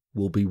issue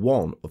will be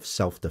one of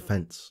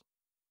self-defence."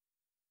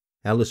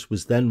 Ellis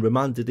was then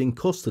remanded in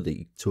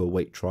custody to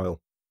await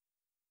trial.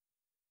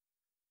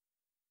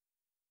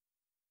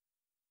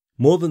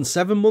 More than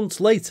 7 months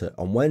later,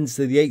 on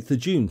Wednesday the 8th of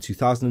June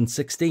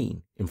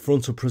 2016, in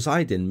front of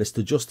presiding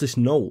Mr. Justice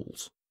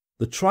Knowles,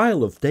 the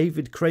trial of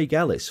David Craig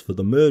Ellis for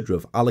the murder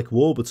of Alec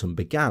Warburton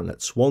began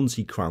at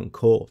Swansea Crown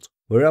Court,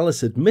 where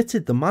Ellis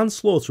admitted the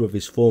manslaughter of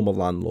his former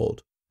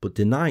landlord, but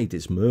denied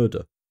his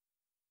murder.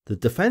 The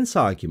defence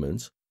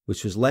argument,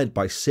 which was led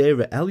by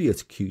Sarah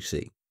Elliott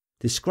QC,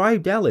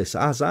 described Ellis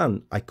as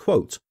an, I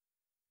quote,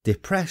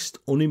 "depressed,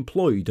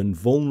 unemployed and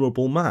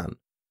vulnerable man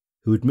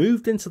who had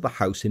moved into the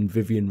house in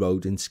Vivian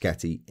Road in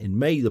Sketty in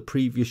May the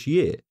previous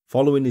year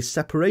following his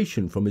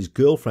separation from his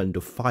girlfriend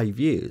of 5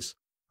 years,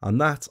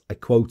 and that, I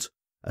quote,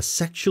 a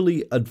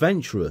sexually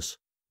adventurous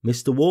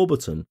Mr.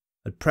 Warburton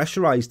had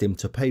pressurised him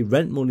to pay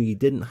rent money he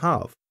didn't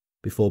have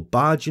before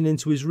barging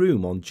into his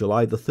room on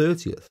July the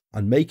 30th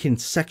and making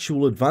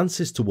sexual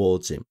advances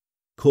towards him,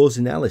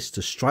 causing Ellis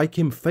to strike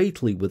him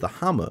fatally with a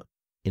hammer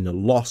in a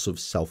loss of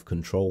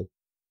self-control."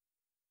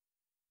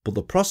 But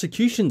the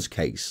prosecution's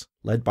case,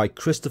 led by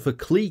Christopher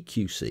Clee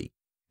QC,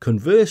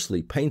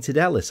 conversely painted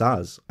Ellis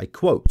as, I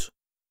quote,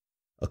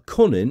 "a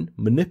cunning,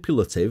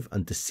 manipulative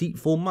and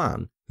deceitful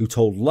man who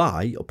told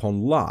lie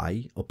upon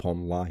lie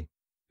upon lie,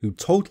 who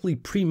totally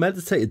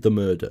premeditated the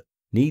murder,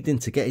 needing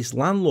to get his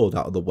landlord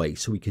out of the way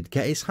so he could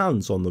get his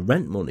hands on the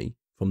rent money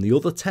from the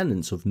other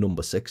tenants of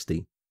number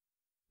 60.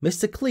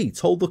 Mr. Clee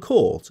told the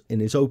court in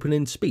his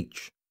opening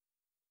speech,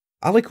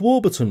 "Alec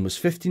Warburton was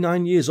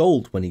 59 years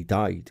old when he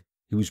died.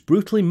 He was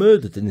brutally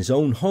murdered in his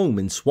own home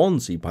in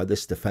Swansea by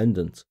this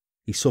defendant.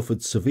 He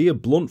suffered severe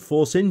blunt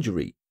force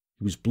injury.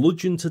 He was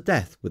bludgeoned to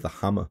death with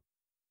a hammer.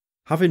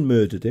 Having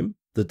murdered him,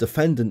 the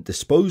defendant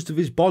disposed of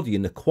his body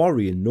in a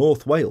quarry in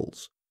North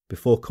Wales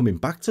before coming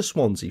back to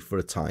Swansea for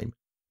a time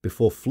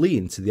before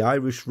fleeing to the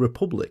Irish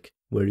Republic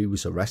where he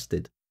was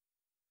arrested.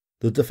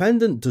 The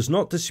defendant does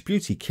not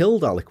dispute he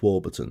killed Alec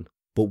Warburton,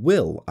 but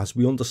will, as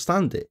we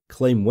understand it,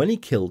 claim when he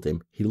killed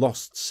him he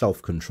lost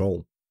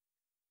self-control.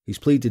 He's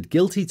pleaded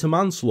guilty to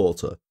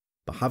manslaughter,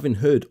 but having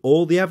heard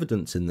all the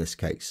evidence in this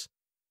case,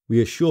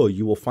 we assure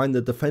you will find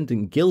the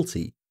defendant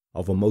guilty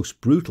of a most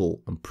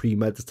brutal and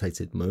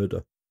premeditated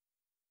murder."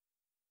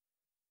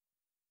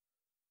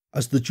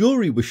 As the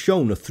jury was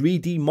shown a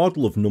 3D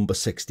model of number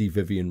 60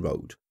 Vivian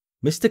Road,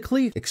 Mr.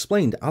 Clee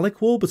explained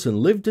Alec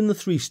Warburton lived in the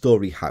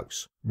 3-storey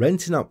house,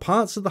 renting out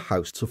parts of the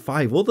house to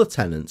 5 other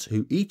tenants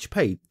who each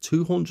paid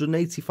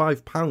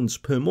 £285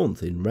 per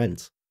month in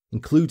rent,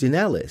 including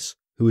Ellis,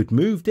 who had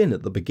moved in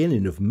at the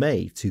beginning of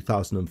May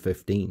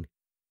 2015.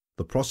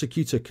 The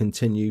prosecutor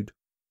continued,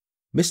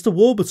 "Mr.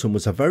 Warburton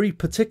was a very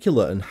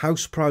particular and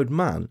house-proud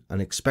man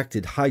and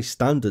expected high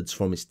standards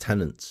from his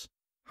tenants.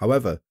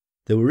 However,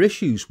 there were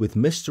issues with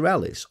Mr.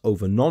 Ellis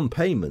over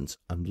non-payment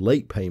and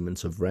late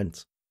payment of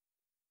rent.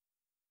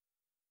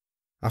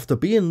 After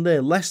being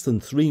there less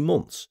than 3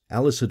 months,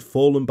 Ellis had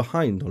fallen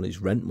behind on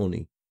his rent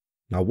money.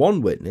 Now,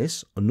 one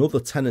witness, another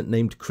tenant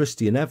named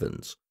Christian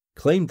Evans,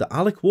 claimed that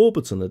Alec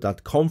Warburton had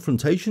had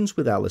confrontations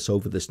with Ellis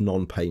over this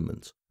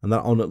non-payment, and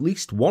that on at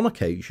least one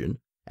occasion,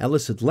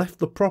 Ellis had left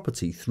the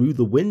property through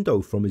the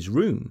window from his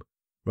room,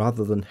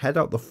 rather than head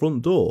out the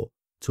front door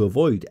to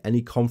avoid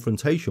any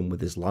confrontation with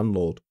his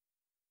landlord.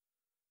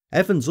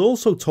 Evans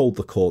also told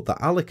the court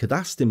that Alec had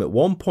asked him at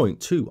one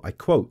point to, I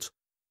quote,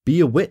 "be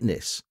a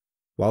witness,"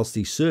 whilst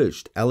he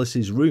searched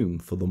Ellis's room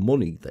for the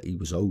money that he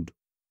was owed.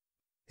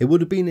 It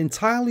would have been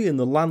entirely in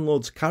the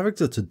landlord's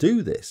character to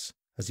do this,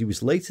 as he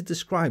was later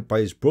described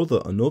by his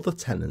brother and other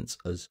tenants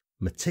as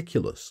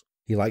meticulous.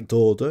 He liked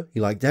order, he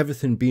liked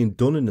everything being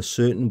done in a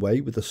certain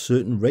way with a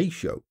certain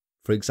ratio.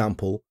 For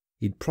example,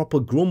 he'd proper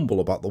grumble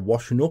about the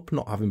washing up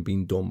not having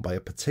been done by a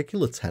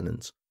particular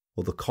tenant,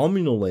 or the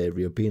communal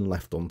area being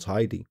left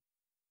untidy.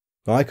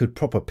 Now, I could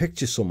proper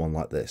picture someone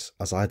like this,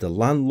 as I had a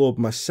landlord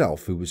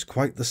myself who was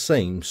quite the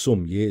same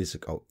some years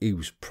ago. He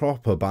was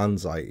proper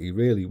banzai, he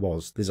really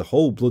was. There's a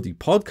whole bloody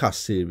podcast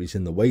series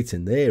in the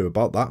waiting there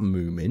about that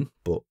moomin,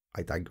 but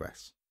I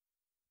digress.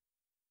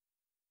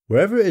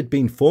 Wherever it had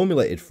been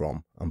formulated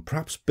from, and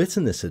perhaps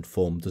bitterness had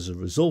formed as a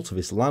result of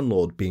his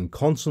landlord being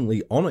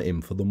constantly on at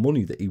him for the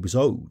money that he was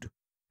owed,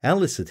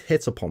 Ellis had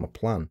hit upon a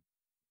plan.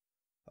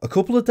 A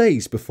couple of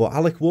days before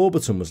Alec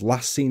Warburton was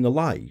last seen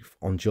alive,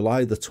 on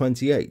July the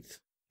 28th,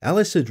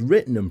 Ellis had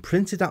written and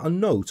printed out a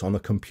note on a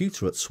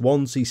computer at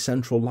Swansea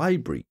Central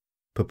Library,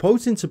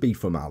 purporting to be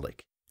from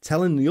Alec,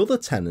 telling the other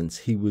tenants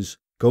he was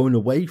going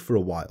away for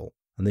a while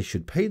and they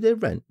should pay their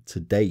rent to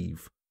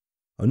Dave.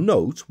 A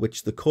note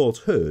which the court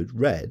heard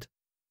read,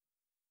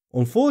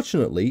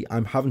 "Unfortunately,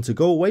 I'm having to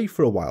go away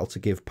for a while to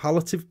give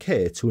palliative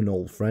care to an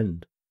old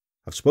friend.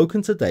 I've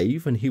spoken to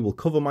Dave and he will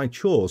cover my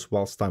chores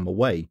whilst I'm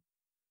away.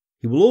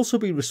 He will also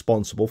be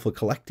responsible for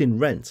collecting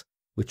rent,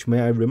 which,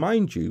 may I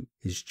remind you,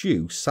 is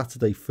due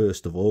Saturday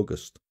 1st of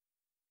August.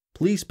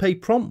 Please pay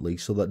promptly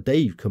so that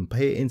Dave can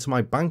pay it into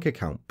my bank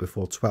account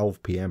before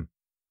 12 p.m.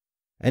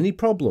 Any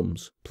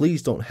problems,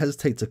 please don't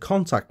hesitate to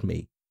contact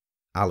me,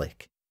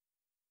 Alec."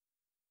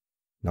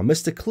 Now,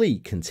 Mr. Clee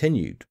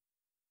continued,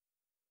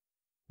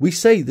 "We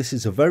say this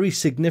is a very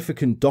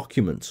significant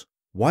document.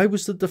 Why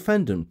was the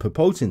defendant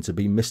purporting to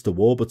be Mr.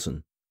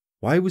 Warburton?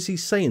 Why was he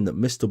saying that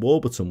Mr.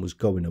 Warburton was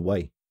going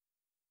away?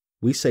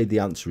 We say the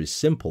answer is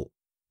simple.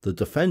 The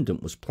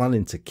defendant was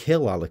planning to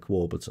kill Alec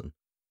Warburton.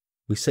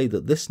 We say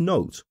that this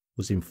note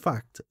was in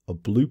fact a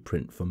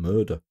blueprint for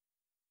murder.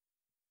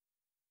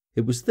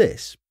 It was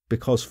this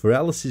because for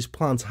Ellis's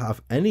plan to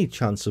have any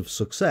chance of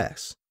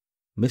success,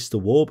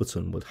 Mr.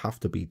 Warburton would have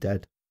to be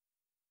dead."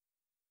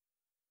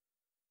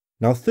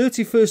 Now,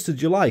 31st of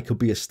July could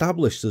be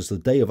established as the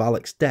day of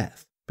Alec's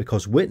death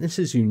because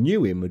witnesses who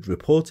knew him had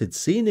reported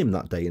seeing him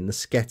that day in the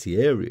Sketty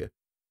area.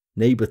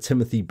 Neighbour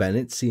Timothy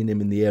Bennett seeing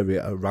him in the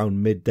area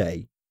around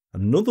midday,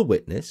 and another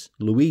witness,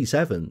 Louise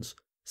Evans,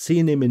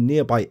 seeing him in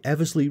nearby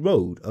Eversley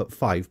Road at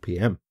 5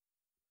 p.m.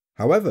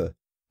 However,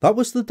 that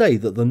was the day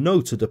that the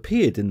note had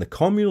appeared in the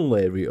communal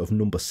area of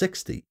number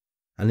 60,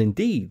 and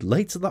indeed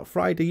later that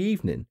Friday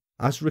evening,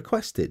 as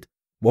requested,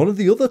 one of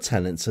the other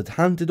tenants had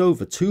handed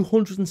over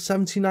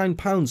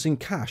 £279 in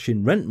cash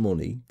in rent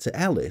money to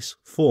Ellis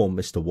for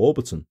Mr.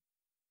 Warburton.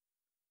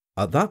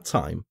 At that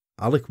time,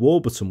 Alec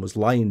Warburton was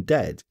lying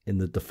dead in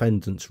the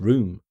defendant's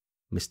room,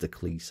 Mr.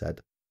 Clee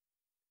said.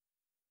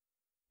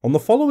 On the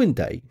following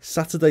day,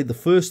 Saturday the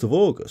 1st of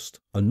August,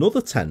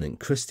 another tenant,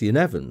 Christian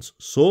Evans,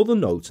 saw the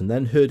note and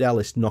then heard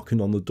Ellis knocking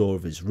on the door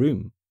of his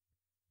room.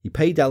 He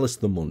paid Ellis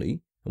the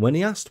money, and when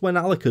he asked when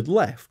Alec had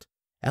left,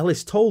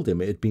 Ellis told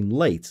him it had been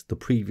late the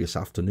previous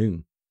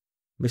afternoon.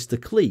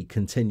 Mr. Clee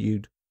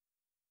continued,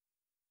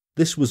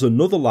 "This was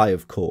another lie,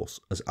 of course,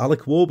 as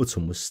Alec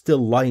Warburton was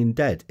still lying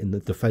dead in the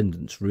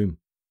defendant's room.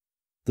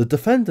 The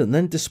defendant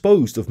then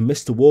disposed of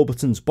Mr.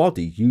 Warburton's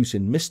body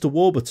using Mr.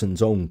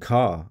 Warburton's own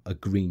car, a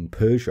green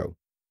Peugeot.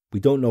 We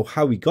don't know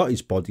how he got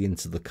his body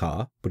into the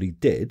car, but he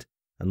did,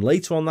 and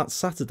later on that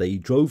Saturday he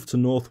drove to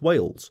North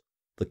Wales,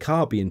 the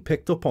car being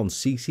picked up on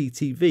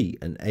CCTV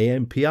and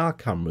ANPR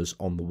cameras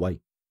on the way.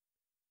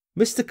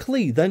 Mr.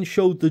 Clee then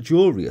showed the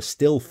jury a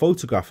still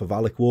photograph of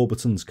Alec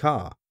Warburton's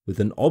car, with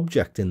an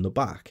object in the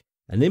back,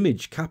 an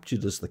image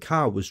captured as the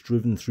car was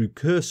driven through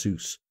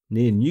Cursus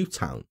near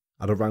Newtown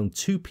at around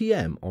 2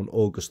 p.m. on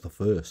August the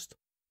 1st.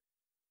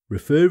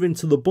 Referring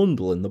to the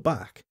bundle in the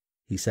back,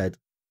 he said,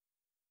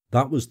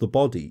 "That was the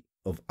body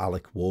of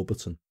Alec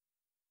Warburton."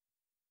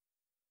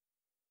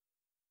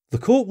 The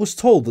court was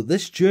told that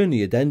this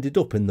journey had ended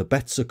up in the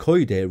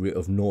Betws-y-Coed area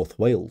of North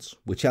Wales,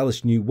 which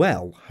Ellis knew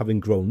well, having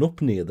grown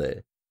up near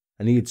there,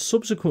 and he had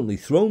subsequently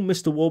thrown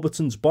Mr.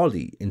 Warburton's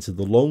body into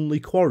the lonely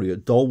quarry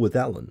at Dolworth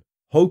Ellen,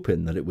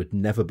 hoping that it would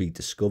never be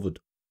discovered.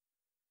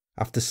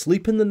 After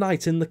sleeping the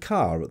night in the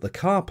car at the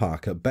car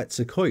park at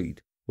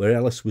Betws-y-Coed, where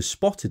Ellis was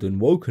spotted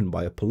and woken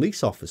by a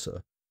police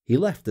officer, he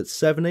left at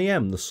 7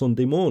 a.m. the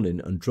Sunday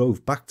morning and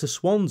drove back to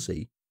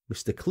Swansea,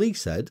 Mr. Clee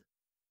said,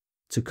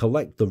 to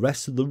collect the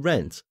rest of the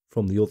rent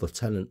from the other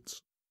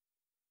tenants.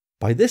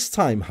 By this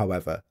time,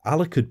 however,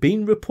 Alec had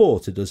been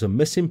reported as a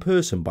missing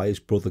person by his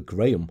brother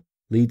Graham,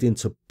 leading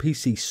to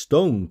PC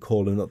Stone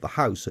calling at the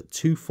house at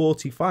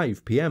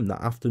 2:45 p.m.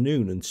 that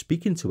afternoon and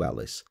speaking to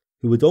Ellis,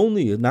 who had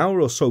only an hour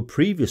or so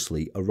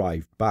previously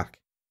arrived back.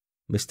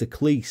 Mr.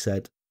 Clee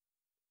said,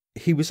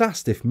 he was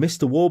asked if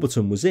Mr.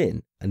 Warburton was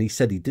in, and he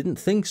said he didn't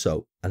think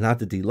so, and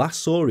added he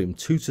last saw him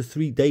 2 to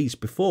 3 days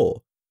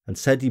before, and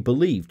said he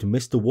believed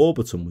Mr.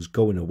 Warburton was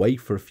going away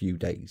for a few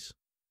days.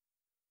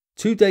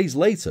 2 days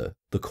later,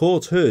 the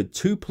court heard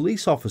 2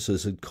 police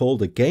officers had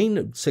called again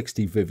at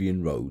 60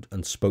 Vivian Road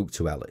and spoke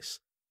to Ellis,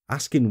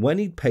 asking when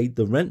he'd paid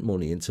the rent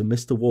money into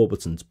Mr.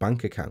 Warburton's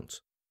bank account.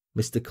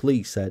 Mr.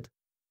 Clee said,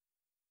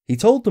 he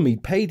told them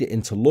he'd paid it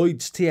into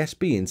Lloyd's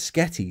TSB in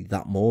Sketty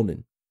that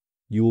morning.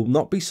 You will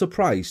not be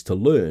surprised to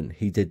learn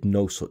he did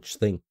no such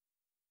thing.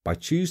 By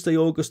Tuesday,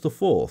 August the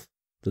 4th,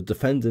 the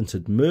defendant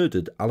had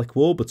murdered Alec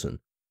Warburton,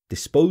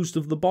 disposed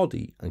of the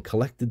body and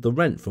collected the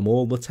rent from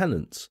all the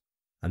tenants,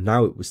 and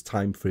now it was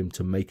time for him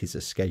to make his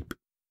escape.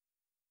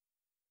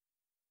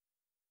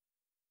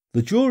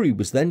 The jury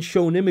was then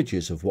shown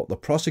images of what the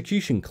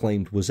prosecution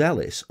claimed was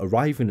Ellis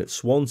arriving at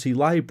Swansea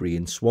Library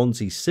in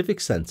Swansea Civic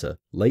Centre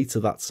later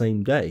that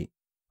same day,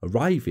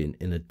 arriving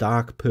in a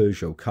dark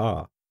Peugeot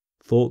car,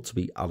 thought to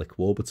be Alec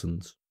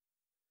Warburton's.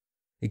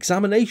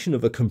 Examination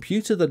of a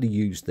computer that he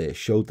used there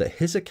showed that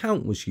his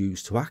account was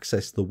used to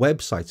access the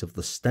website of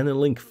the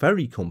Stenalink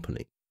Ferry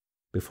Company,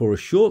 before a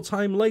short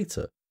time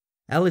later,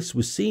 Ellis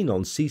was seen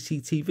on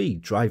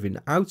CCTV driving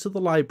out of the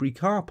library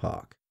car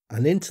park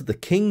and into the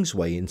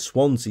Kingsway in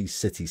Swansea's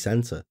city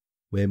centre,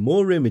 where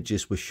more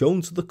images were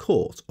shown to the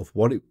court of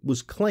what it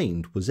was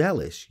claimed was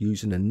Ellis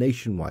using a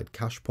nationwide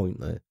cash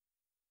point there.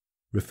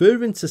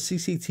 Referring to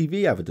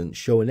CCTV evidence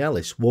showing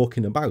Ellis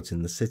walking about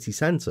in the city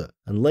centre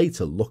and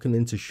later looking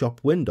into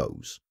shop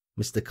windows,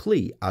 Mr.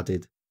 Clee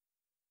added,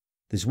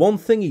 there's one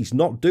thing he's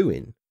not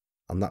doing,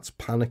 and that's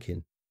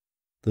panicking.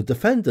 The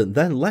defendant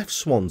then left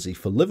Swansea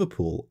for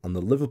Liverpool on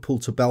the Liverpool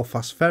to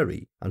Belfast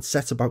ferry and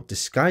set about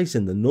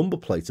disguising the number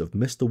plate of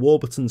Mr.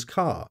 Warburton's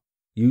car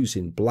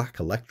using black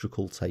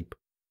electrical tape.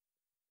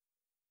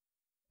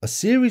 A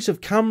series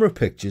of camera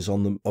pictures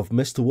of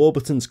Mr.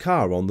 Warburton's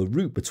car on the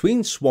route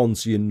between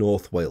Swansea and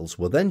North Wales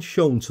were then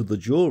shown to the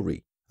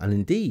jury, and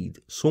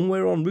indeed,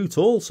 somewhere en route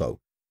also,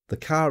 the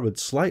car had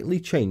slightly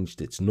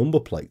changed its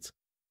number plate.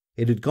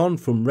 It had gone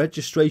from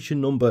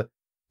registration number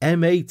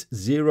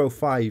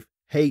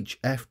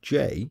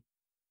M805HFJ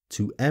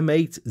to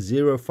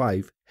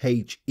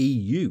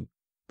M805HEU,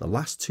 the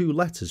last 2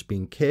 letters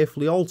being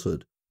carefully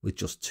altered with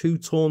just 2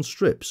 torn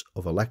strips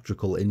of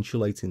electrical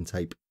insulating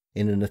tape,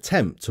 in an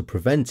attempt to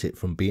prevent it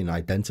from being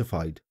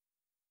identified.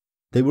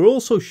 They were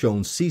also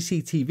shown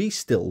CCTV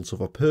stills of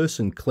a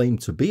person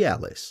claimed to be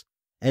Ellis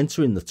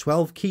entering the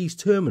 12 Keys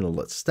terminal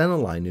at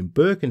Stenaline in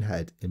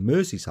Birkenhead in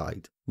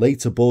Merseyside,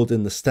 later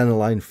boarding the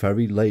Stenaline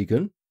ferry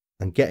Lagan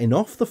and getting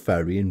off the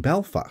ferry in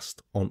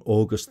Belfast on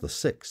August the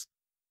 6th.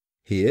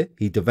 Here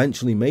he'd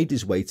eventually made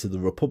his way to the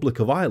Republic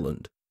of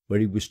Ireland, where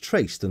he was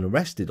traced and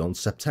arrested on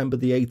September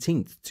the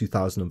 18th,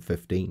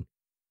 2015.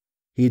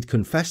 He had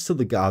confessed to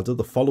the Garda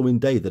the following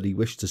day that he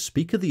wished to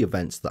speak of the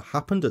events that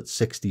happened at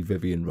 60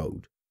 Vivian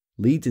Road,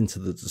 leading to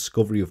the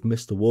discovery of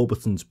Mr.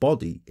 Warburton's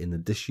body in a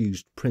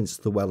disused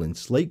Prince Llewellyn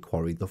slate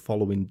quarry the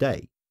following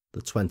day,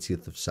 the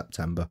 20th of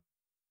September.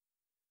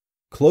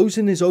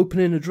 Closing his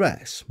opening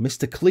address,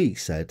 Mr. Clee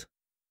said,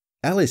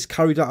 Ellis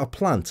carried out a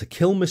plan to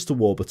kill Mr.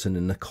 Warburton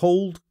in a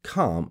cold,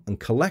 calm and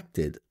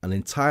collected and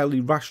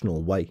entirely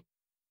rational way.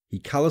 He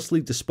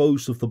callously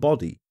disposed of the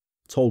body,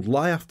 told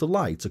lie after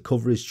lie to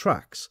cover his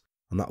tracks,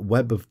 and that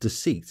web of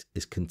deceit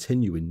is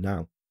continuing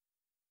now.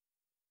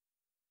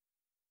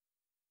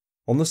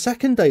 On the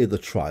second day of the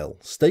trial,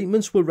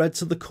 statements were read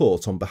to the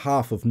court on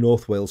behalf of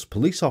North Wales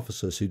police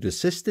officers who'd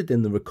assisted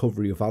in the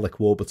recovery of Alec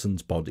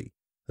Warburton's body,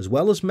 as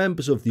well as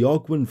members of the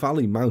Ogwen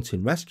Valley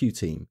Mountain Rescue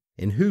Team,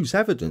 in whose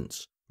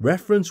evidence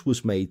reference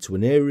was made to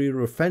an area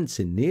of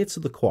fencing near to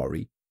the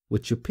quarry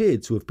which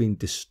appeared to have been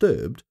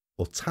disturbed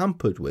or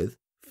tampered with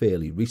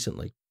fairly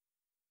recently.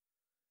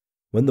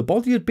 When the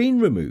body had been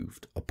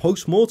removed, a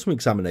post-mortem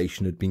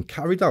examination had been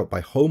carried out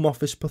by Home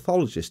Office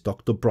pathologist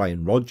Dr.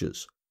 Brian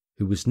Rogers,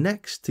 who was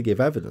next to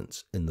give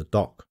evidence in the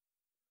dock.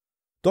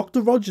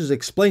 Dr. Rogers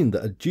explained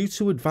that due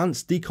to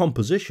advanced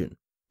decomposition,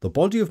 the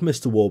body of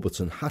Mr.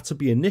 Warburton had to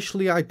be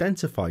initially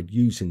identified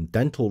using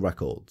dental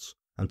records,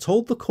 and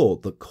told the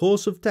court that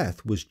cause of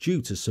death was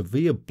due to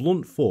severe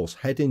blunt force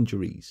head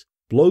injuries,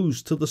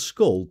 blows to the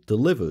skull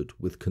delivered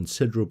with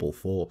considerable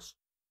force.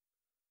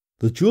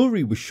 The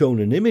jury was shown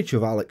an image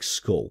of Alec's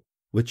skull,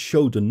 which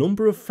showed a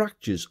number of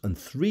fractures and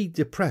 3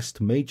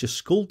 depressed major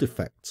skull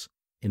defects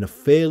in a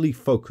fairly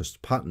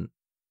focused pattern.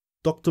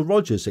 Dr.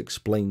 Rogers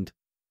explained,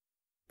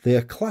 "They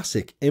are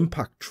classic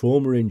impact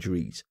trauma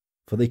injuries,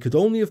 for they could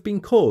only have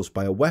been caused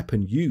by a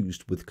weapon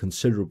used with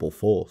considerable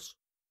force.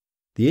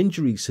 The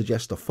injuries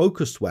suggest a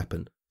focused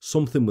weapon,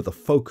 something with a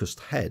focused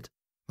head.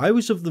 I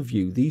was of the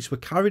view these were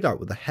carried out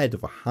with the head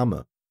of a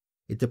hammer.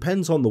 It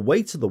depends on the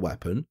weight of the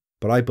weapon,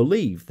 but I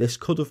believe this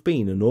could have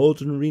been an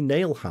ordinary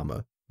nail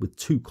hammer with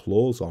 2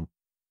 claws on.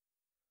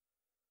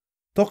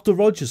 Dr.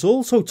 Rogers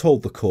also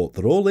told the court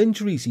that all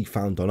injuries he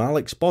found on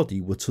Alec's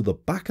body were to the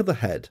back of the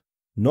head.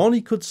 None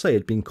he could say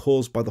had been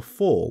caused by the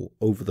fall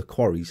over the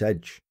quarry's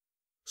edge.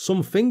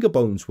 Some finger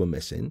bones were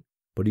missing,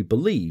 but he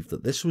believed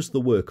that this was the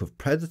work of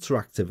predator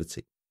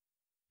activity.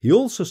 He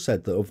also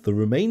said that of the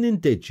remaining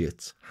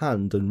digits,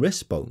 hand and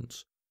wrist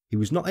bones, he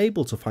was not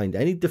able to find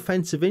any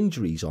defensive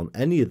injuries on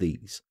any of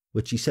these,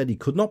 which he said he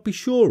could not be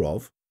sure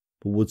of,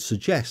 but would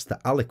suggest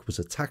that Alec was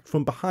attacked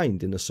from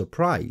behind in a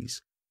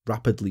surprise,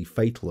 rapidly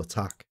fatal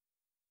attack.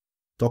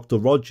 Dr.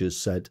 Rogers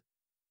said,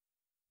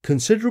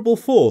 "Considerable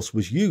force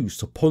was used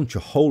to punch a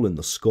hole in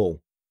the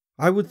skull.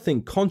 I would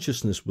think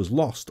consciousness was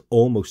lost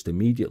almost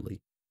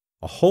immediately.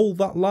 A hole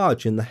that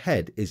large in the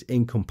head is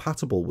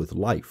incompatible with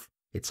life.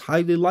 It's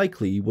highly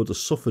likely he would have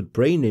suffered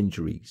brain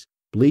injuries,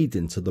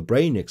 bleeding to the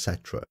brain,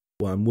 etc.,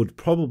 and would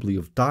probably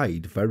have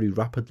died very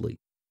rapidly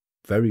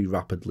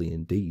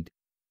indeed."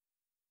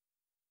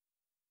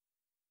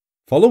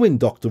 Following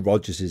Dr.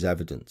 Rogers'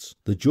 evidence,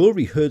 the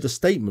jury heard a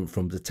statement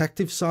from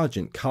Detective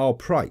Sergeant Carl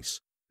Price,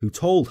 who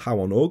told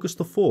how on August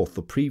the 4th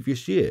the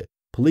previous year,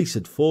 police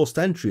had forced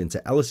entry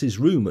into Ellis's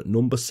room at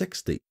number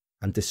 60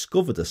 and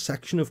discovered a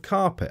section of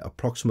carpet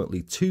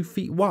approximately 2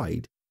 feet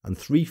wide and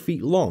 3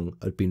 feet long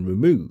had been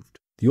removed,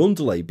 the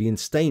underlay being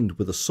stained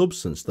with a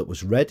substance that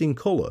was red in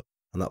colour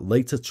and that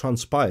later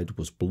transpired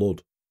was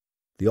blood.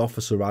 The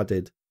officer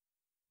added,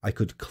 "I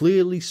could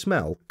clearly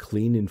smell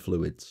cleaning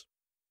fluids."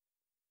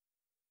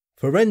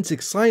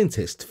 Forensic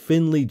scientist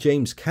Finley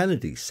James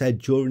Kennedy said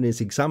during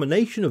his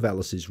examination of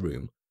Ellis's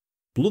room,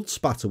 blood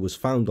spatter was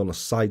found on a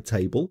side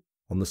table,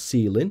 on the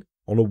ceiling,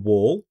 on a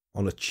wall,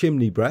 on a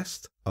chimney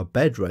breast, a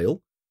bed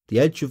rail, the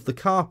edge of the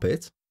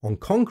carpet, on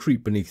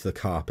concrete beneath the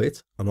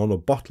carpet, and on a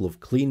bottle of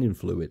cleaning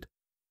fluid.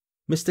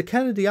 Mr.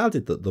 Kennedy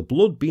added that the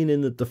blood being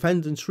in the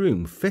defendant's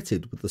room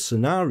fitted with the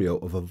scenario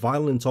of a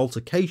violent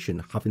altercation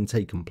having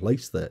taken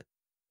place there.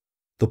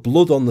 The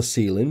blood on the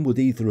ceiling would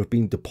either have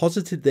been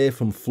deposited there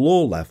from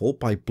floor level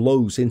by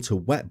blows into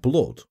wet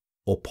blood,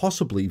 or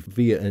possibly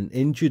via an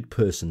injured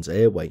person's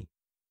airway.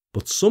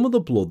 But some of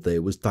the blood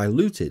there was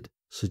diluted,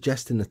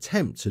 suggesting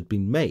attempts had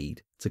been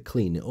made to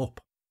clean it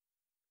up.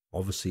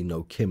 Obviously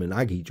no Kim and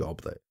Aggie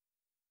job there.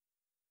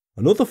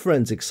 Another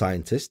forensic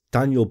scientist,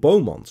 Daniel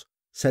Beaumont,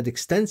 said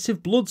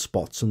extensive blood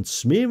spots and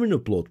smearing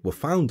of blood were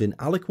found in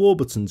Alec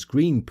Warburton's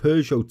green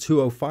Peugeot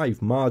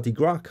 205 Mardi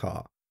Gras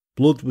car.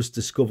 Blood was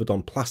discovered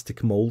on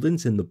plastic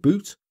mouldings in the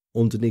boot,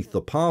 underneath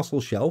the parcel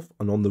shelf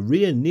and on the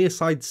rear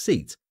near-side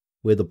seat,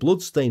 where the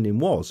blood staining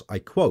was, I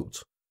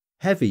quote,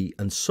 "heavy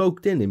and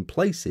soaked in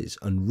places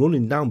and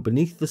running down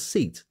beneath the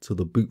seat to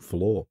the boot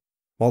floor,"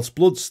 whilst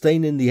blood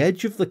staining the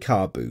edge of the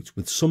car boot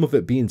with some of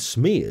it being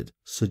smeared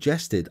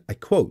suggested, I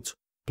quote,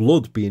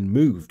 "blood being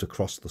moved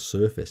across the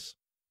surface."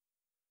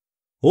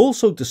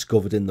 Also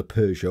discovered in the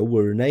Peugeot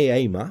were an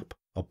AA map,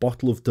 a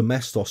bottle of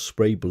Domestos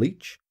spray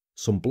bleach,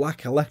 some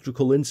black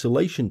electrical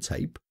insulation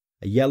tape,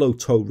 a yellow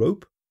tow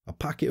rope, a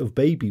packet of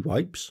baby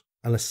wipes,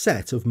 and a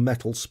set of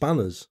metal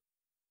spanners.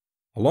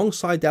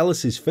 Alongside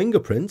Ellis's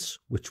fingerprints,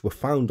 which were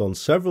found on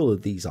several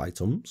of these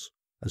items,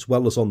 as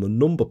well as on the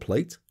number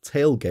plate,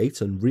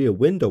 tailgate and rear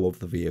window of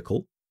the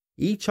vehicle,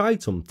 each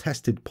item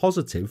tested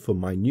positive for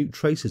minute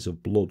traces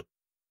of blood.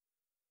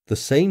 The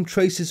same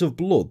traces of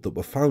blood that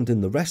were found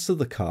in the rest of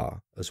the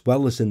car, as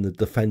well as in the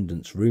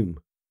defendant's room.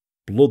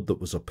 Blood that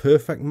was a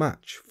perfect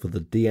match for the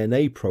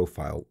DNA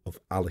profile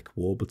of Alec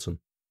Warburton.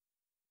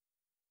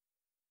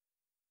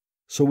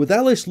 So with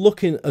Ellis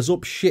looking as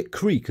up shit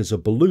creek as a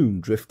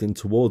balloon drifting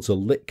towards a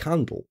lit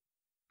candle,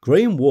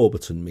 Graham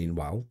Warburton,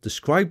 meanwhile,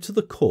 described to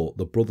the court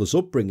the brothers'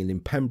 upbringing in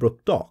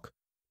Pembroke Dock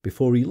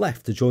before he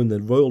left to join the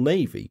Royal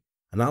Navy,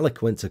 and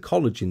Alec went to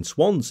college in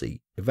Swansea,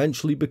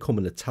 eventually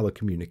becoming a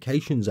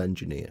telecommunications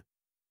engineer.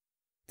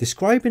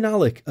 Describing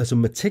Alec as a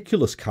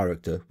meticulous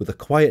character with a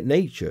quiet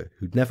nature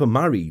who'd never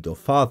married or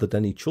fathered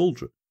any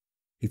children,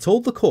 he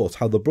told the court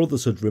how the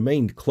brothers had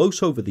remained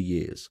close over the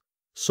years,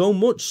 so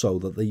much so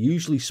that they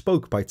usually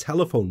spoke by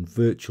telephone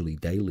virtually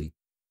daily.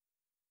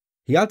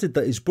 He added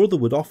that his brother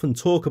would often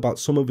talk about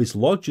some of his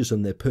lodgers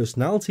and their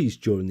personalities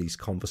during these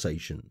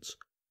conversations,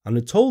 and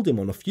had told him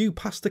on a few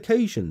past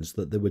occasions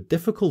that there were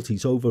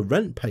difficulties over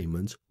rent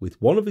payment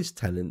with one of his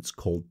tenants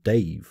called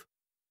Dave.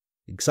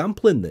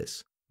 Exempling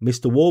this,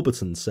 Mr.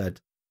 Warburton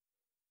said,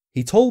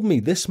 "He told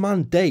me this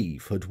man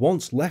Dave had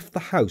once left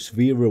the house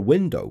via a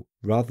window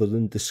rather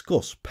than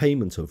discuss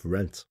payment of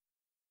rent."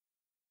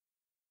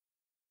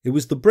 It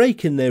was the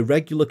break in their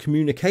regular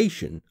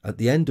communication at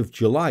the end of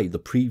July the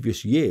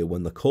previous year,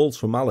 when the calls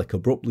from Alec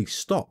abruptly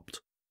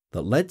stopped,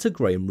 that led to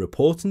Graham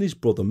reporting his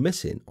brother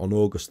missing on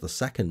August the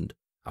 2nd,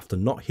 after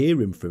not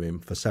hearing from him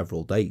for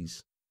several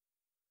days.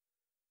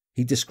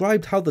 He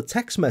described how the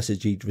text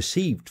message he'd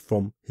received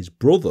from his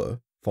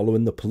brother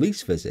following the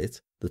police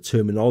visit, the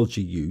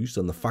terminology used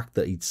and the fact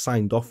that he'd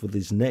signed off with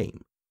his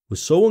name,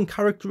 was so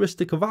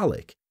uncharacteristic of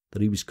Alec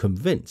that he was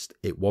convinced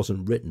it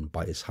wasn't written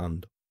by his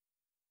hand.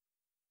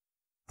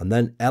 And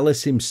then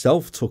Ellis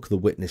himself took the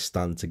witness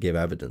stand to give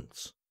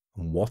evidence,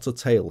 and what a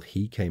tale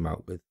he came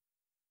out with.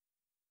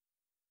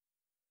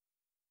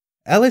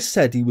 Ellis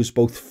said he was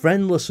both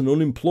friendless and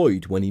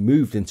unemployed when he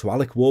moved into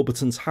Alec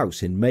Warburton's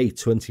house in May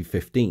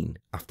 2015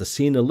 after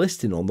seeing a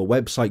listing on the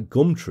website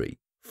Gumtree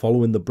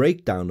following the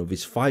breakdown of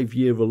his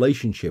 5-year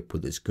relationship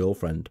with his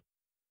girlfriend.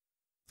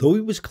 Though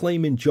he was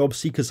claiming job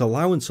seekers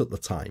allowance at the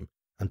time,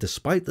 and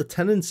despite the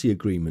tenancy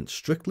agreement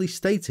strictly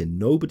stating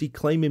nobody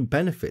claiming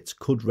benefits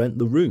could rent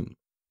the room,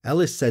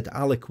 Ellis said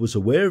Alec was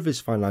aware of his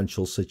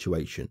financial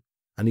situation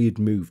and he had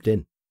moved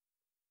in.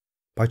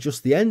 By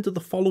just the end of the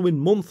following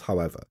month,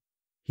 however,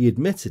 he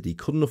admitted he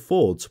couldn't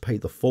afford to pay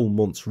the full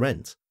month's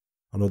rent,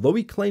 and although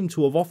he claimed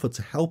to have offered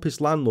to help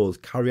his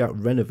landlord carry out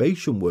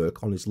renovation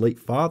work on his late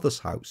father's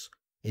house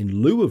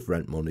in lieu of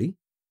rent money,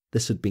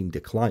 this had been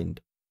declined.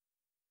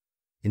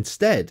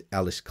 Instead,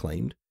 Ellis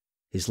claimed,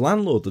 his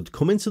landlord had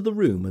come into the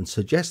room and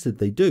suggested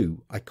they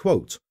do, I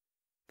quote,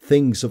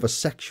 things of a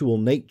sexual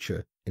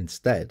nature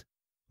instead,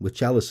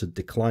 which Ellis had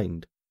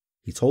declined.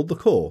 He told the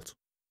court,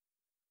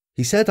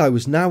 he said I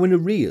was now in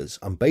arrears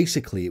and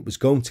basically it was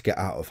going to get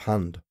out of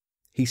hand.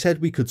 He said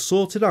we could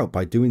sort it out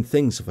by doing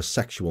things of a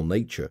sexual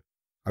nature.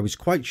 I was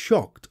quite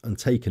shocked and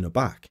taken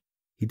aback.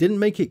 He didn't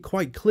make it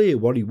quite clear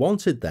what he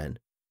wanted then,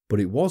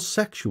 but it was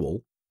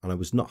sexual and I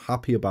was not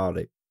happy about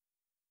it.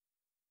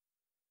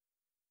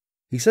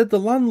 He said the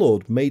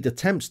landlord made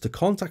attempts to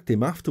contact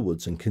him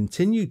afterwards and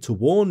continued to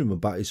warn him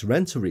about his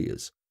rent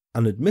arrears,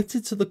 and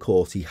admitted to the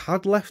court he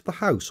had left the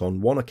house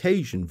on one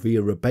occasion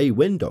via a bay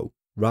window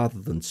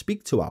rather than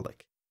speak to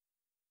Alec.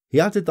 He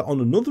added that on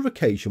another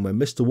occasion when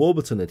Mr.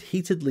 Warburton had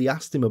heatedly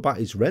asked him about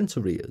his rent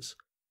arrears,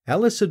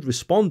 Ellis had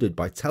responded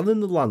by telling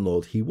the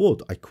landlord he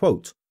would, I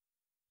quote,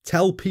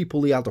 tell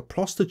people he had a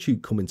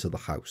prostitute come into the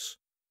house,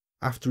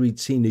 after he'd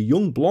seen a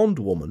young blonde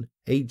woman,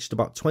 aged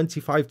about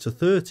 25 to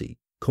 30,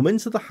 come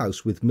into the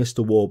house with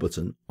Mr.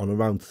 Warburton on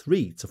around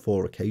 3 to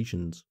 4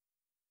 occasions.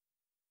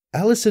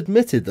 Ellis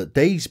admitted that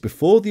days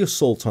before the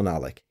assault on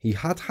Alec, he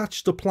had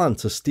hatched a plan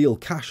to steal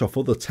cash off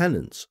other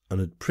tenants and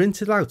had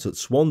printed out at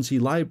Swansea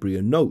Library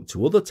a note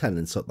to other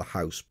tenants at the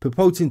house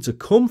purporting to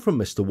come from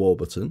Mr.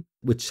 Warburton,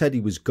 which said he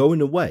was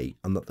going away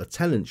and that the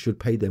tenants should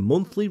pay their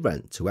monthly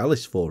rent to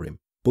Ellis for him,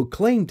 but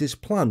claimed his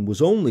plan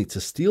was only to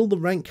steal the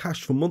rent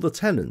cash from other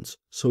tenants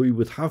so he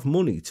would have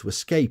money to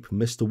escape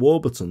Mr.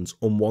 Warburton's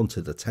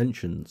unwanted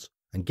attentions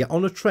and get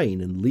on a train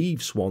and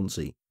leave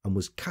Swansea, and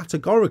was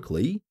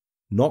categorically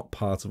not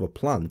part of a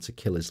plan to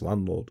kill his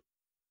landlord.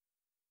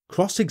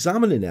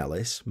 Cross-examining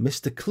Ellis,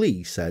 Mr.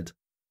 Clee said,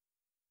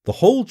 the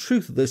whole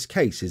truth of this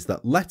case is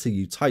that letter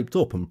you typed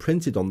up and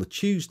printed on the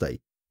Tuesday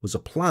was a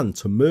plan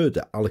to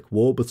murder Alec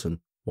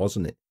Warburton,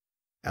 wasn't it?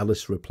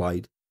 Ellis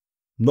replied,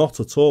 not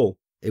at all.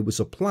 It was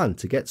a plan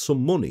to get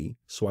some money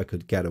so I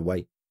could get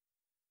away.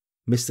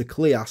 Mr.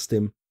 Clee asked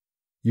him,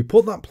 you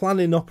put that plan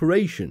in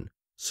operation,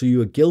 so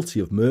you are guilty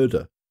of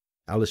murder?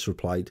 Ellis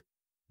replied,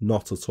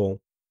 not at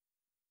all.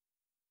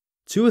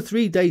 2 or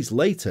 3 days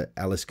later,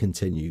 Ellis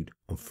continued,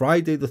 on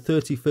Friday the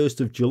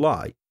 31st of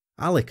July,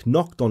 Alec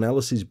knocked on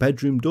Ellis's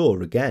bedroom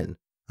door again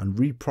and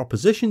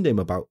repropositioned him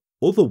about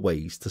other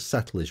ways to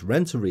settle his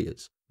rent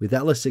arrears, with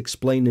Ellis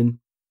explaining,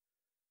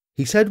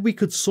 he said we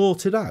could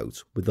sort it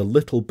out with a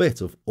little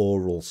bit of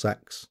oral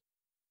sex.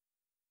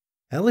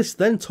 Ellis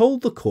then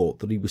told the court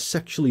that he was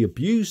sexually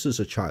abused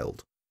as a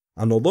child,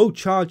 and although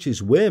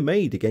charges were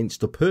made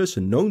against a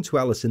person known to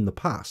Ellis in the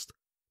past,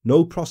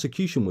 no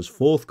prosecution was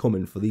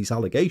forthcoming for these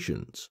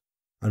allegations,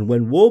 and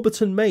when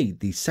Warburton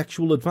made these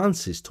sexual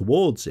advances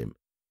towards him,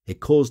 it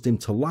caused him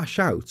to lash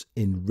out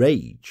in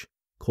rage,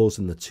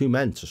 causing the two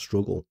men to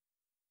struggle.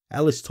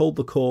 Ellis told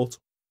the court,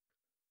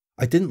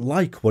 I didn't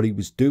like what he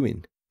was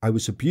doing. I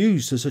was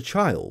abused as a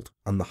child,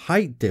 and the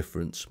height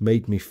difference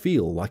made me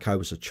feel like I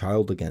was a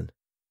child again.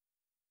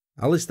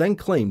 Ellis then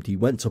claimed he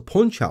went to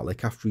punch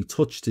Alec after he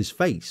touched his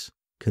face,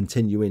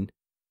 continuing,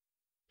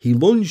 he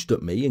lunged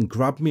at me and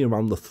grabbed me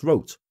around the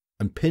throat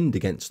and pinned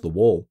against the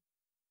wall.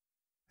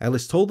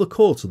 Ellis told the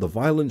court of the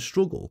violent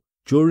struggle,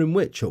 during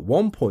which at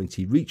one point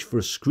he reached for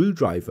a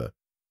screwdriver,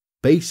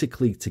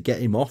 basically to get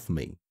him off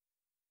me.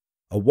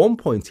 At one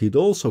point he had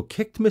also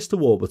kicked Mr.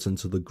 Warburton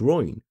to the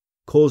groin,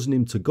 causing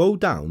him to go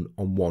down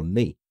on one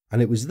knee,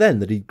 and it was then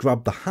that he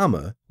grabbed the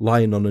hammer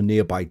lying on a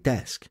nearby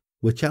desk,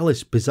 which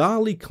Ellis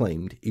bizarrely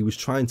claimed he was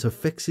trying to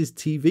fix his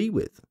TV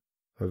with.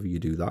 However you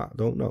do that, I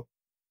don't know.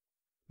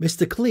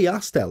 Mr. Clee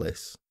asked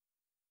Ellis,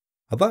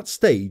 at that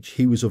stage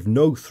he was of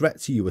no threat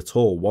to you at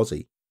all, was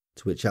he?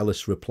 To which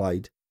Ellis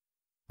replied,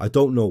 I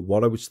don't know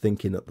what I was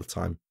thinking at the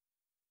time.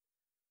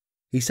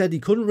 He said he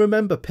couldn't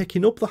remember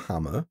picking up the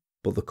hammer,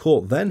 but the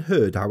court then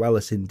heard how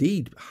Ellis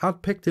indeed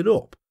had picked it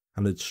up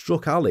and had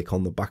struck Alec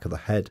on the back of the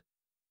head.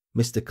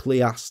 Mr.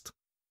 Clee asked,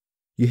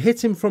 you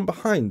hit him from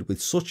behind with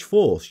such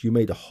force you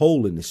made a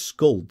hole in his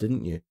skull,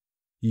 didn't you?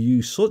 You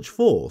used such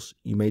force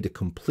you made a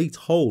complete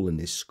hole in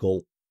his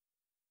skull.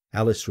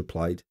 Ellis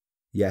replied,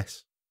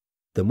 yes.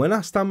 Then when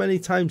asked how many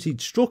times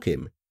he'd struck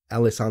him,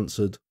 Ellis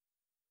answered,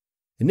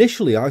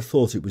 initially I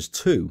thought it was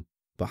 2,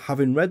 but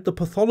having read the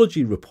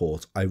pathology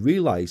report, I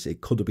realised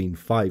it could have been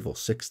 5 or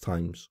 6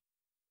 times.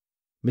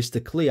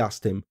 Mr. Clee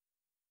asked him,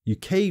 "You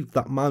caved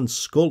that man's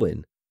skull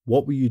in.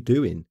 What were you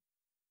doing?"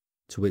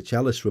 To which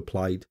Ellis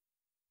replied,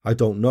 "I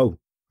don't know.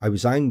 I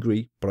was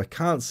angry, but I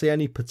can't say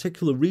any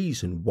particular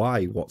reason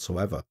why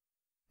whatsoever.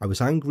 I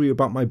was angry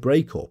about my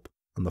breakup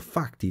and the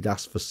fact he'd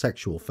asked for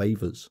sexual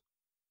favours.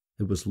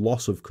 It was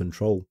loss of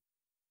control."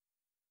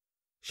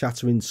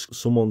 Shattering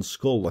someone's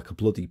skull like a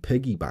bloody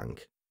piggy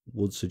bank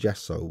would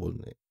suggest so,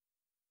 wouldn't it?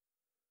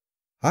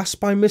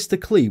 Asked by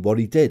Mr. Clee what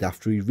he did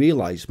after he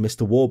realised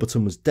Mr.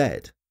 Warburton was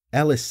dead,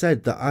 Ellis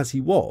said that as he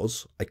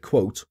was, I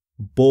quote,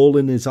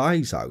 "bawling his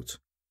eyes out,"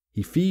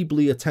 he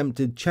feebly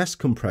attempted chest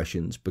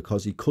compressions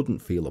because he couldn't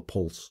feel a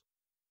pulse.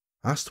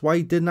 Asked why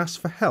he didn't ask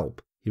for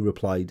help, he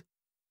replied,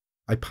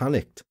 "I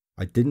panicked.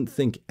 I didn't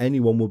think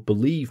anyone would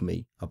believe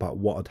me about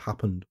what had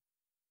happened."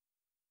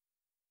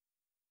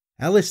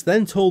 Ellis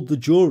then told the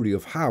jury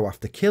of how,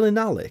 after killing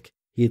Alec,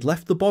 he had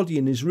left the body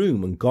in his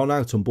room and gone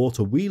out and bought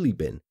a wheelie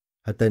bin,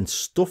 had then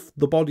stuffed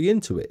the body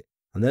into it,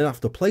 and then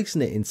after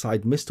placing it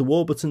inside Mr.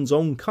 Warburton's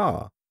own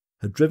car,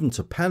 had driven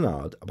to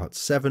Pennard, about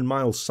 7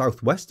 miles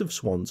southwest of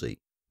Swansea,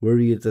 where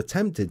he had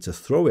attempted to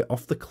throw it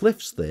off the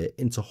cliffs there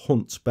into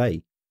Hunt's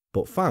Bay,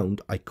 but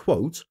found, I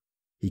quote,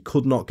 he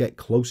could not get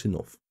close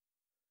enough.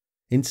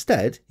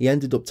 Instead, he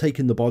ended up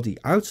taking the body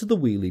out of the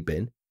wheelie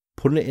bin,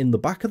 putting it in the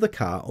back of the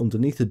car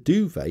underneath a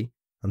duvet,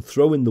 and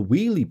throwing the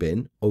wheelie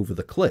bin over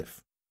the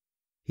cliff.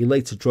 He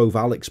later drove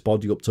Alec's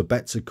body up to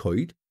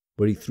Betsacoid,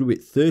 where he threw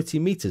it 30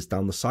 metres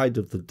down the side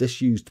of the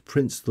disused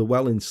Prince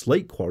Llewellyn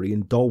slate quarry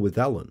in Dolwydd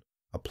Ellen,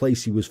 a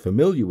place he was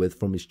familiar with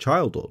from his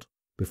childhood,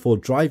 before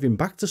driving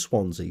back to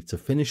Swansea to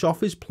finish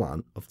off his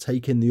plan of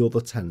taking the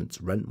other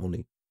tenants' rent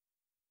money.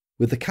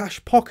 With the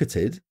cash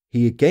pocketed,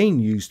 he again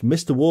used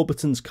Mr.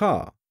 Warburton's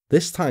car,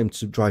 this time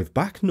to drive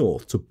back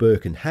north to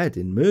Birkenhead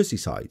in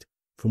Merseyside,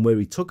 from where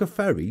he took a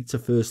ferry to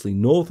firstly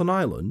Northern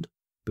Ireland,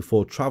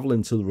 before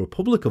travelling to the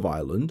Republic of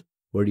Ireland,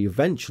 where he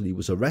eventually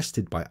was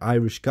arrested by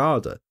Irish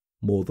Garda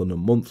more than a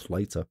month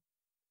later.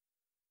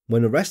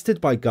 When arrested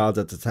by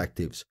Garda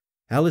detectives,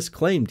 Ellis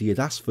claimed he had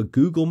asked for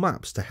Google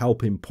Maps to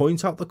help him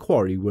point out the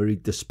quarry where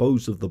he'd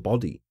disposed of the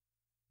body.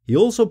 He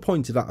also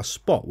pointed out a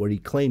spot where he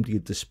claimed he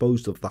had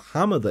disposed of the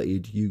hammer that he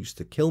had used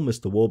to kill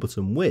Mr.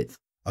 Warburton with,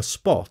 a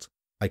spot,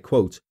 I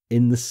quote,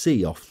 "in the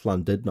sea off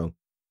Llandudno."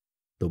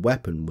 The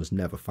weapon was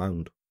never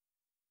found.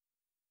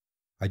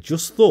 "I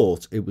just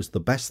thought it was the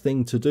best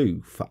thing to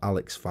do for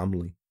Alec's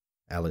family,"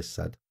 Ellis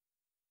said.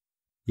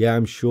 Yeah,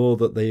 I'm sure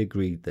that they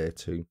agreed there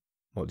too.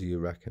 What do you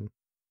reckon?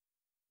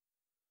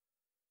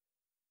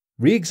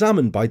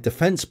 Re-examined by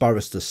defence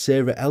barrister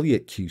Sarah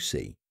Elliott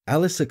QC,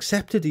 Ellis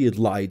accepted he had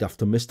lied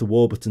after Mr.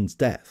 Warburton's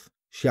death.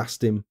 She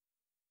asked him,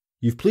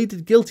 "You've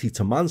pleaded guilty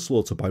to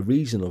manslaughter by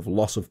reason of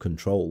loss of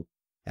control."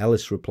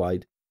 Ellis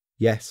replied,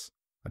 "Yes,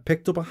 I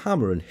picked up a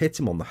hammer and hit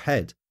him on the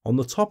head, on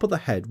the top of the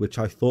head, which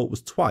I thought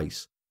was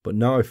twice, but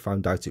now I've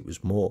found out it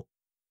was more."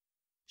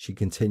 She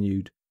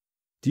continued,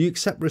 "Do you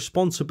accept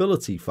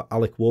responsibility for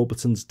Alec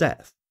Warburton's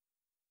death?"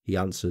 He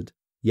answered,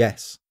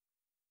 "Yes."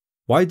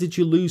 "Why did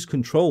you lose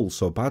control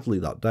so badly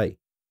that day?"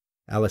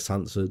 Ellis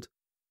answered,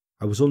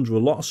 "I was under a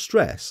lot of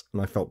stress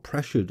and I felt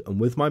pressured, and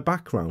with my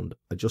background,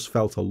 I just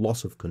felt a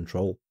loss of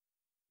control."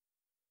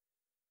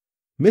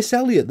 Miss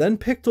Elliott then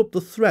picked up the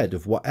thread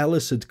of what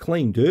Ellis had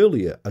claimed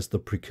earlier as the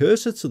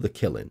precursor to the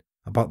killing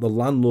about the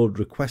landlord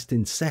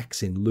requesting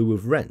sex in lieu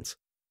of rent,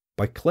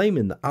 by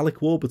claiming that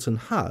Alec Warburton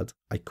had,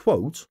 I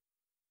quote,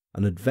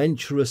 "an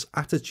adventurous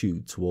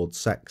attitude towards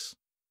sex."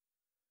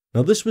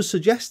 Now this was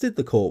suggested,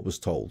 the court was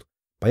told,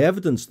 by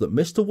evidence that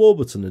Mr.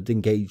 Warburton had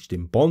engaged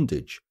in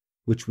bondage,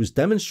 which was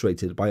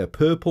demonstrated by a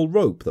purple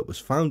rope that was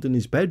found in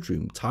his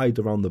bedroom tied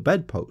around the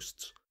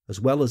bedposts, as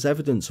well as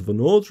evidence of an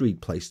order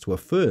he'd placed to a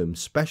firm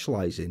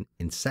specialising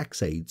in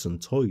sex aids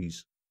and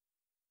toys.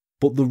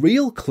 But the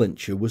real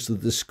clincher was the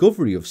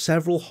discovery of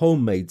several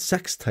homemade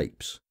sex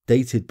tapes,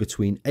 dated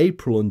between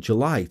April and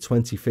July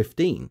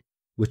 2015,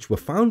 which were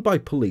found by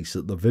police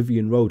at the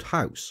Vivian Road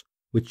house,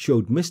 which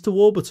showed Mr.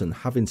 Warburton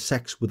having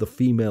sex with a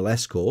female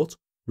escort,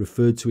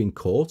 referred to in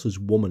court as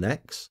Woman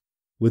X,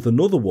 with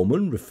another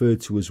woman referred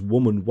to as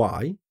Woman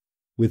Y,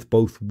 with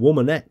both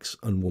Woman X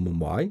and Woman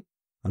Y,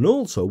 and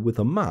also with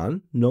a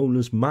man known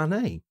as Man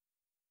A.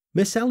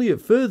 Miss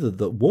Elliott furthered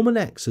that Woman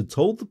X had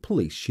told the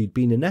police she'd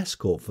been an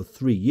escort for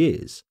 3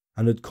 years,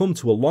 and had come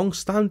to a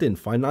long-standing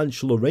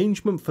financial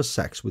arrangement for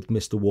sex with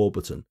Mr.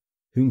 Warburton,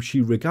 whom she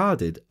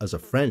regarded as a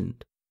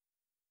friend.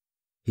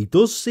 "He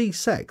does see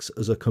sex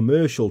as a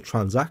commercial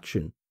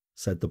transaction,"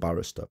 said the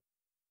barrister.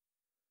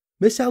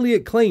 Miss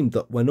Elliott claimed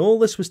that when all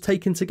this was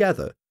taken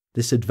together,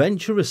 this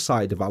adventurous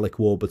side of Alec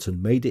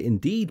Warburton made it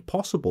indeed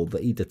possible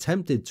that he'd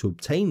attempted to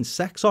obtain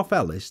sex off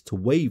Ellis to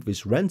waive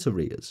his rent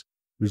arrears,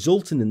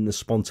 resulting in the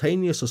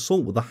spontaneous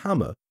assault with a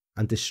hammer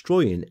and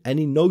destroying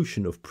any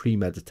notion of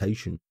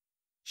premeditation.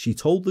 She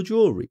told the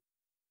jury,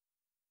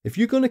 "If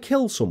you're going to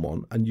kill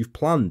someone and you've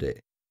planned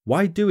it,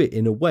 why do it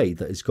in a way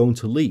that is going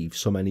to leave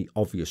so many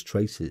obvious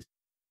traces?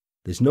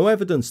 There's no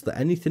evidence that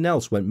anything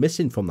else went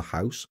missing from the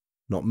house,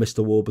 not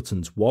Mr.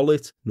 Warburton's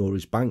wallet nor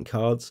his bank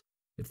cards.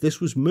 If this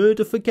was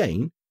murder for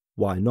gain,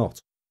 why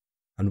not?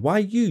 And why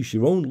use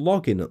your own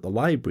login at the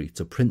library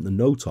to print the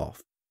note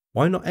off?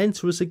 Why not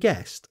enter as a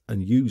guest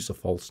and use a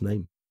false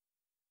name?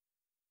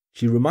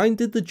 She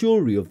reminded the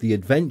jury of the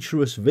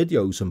adventurous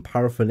videos and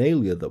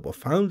paraphernalia that were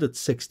found at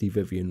 60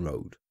 Vivian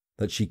Road,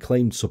 that she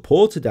claimed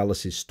supported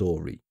Ellis's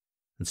story.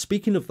 And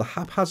speaking of the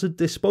haphazard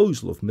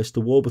disposal of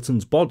Mr.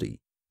 Warburton's body,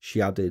 she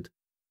added,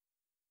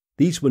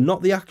 "These were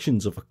not the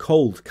actions of a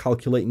cold,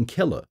 calculating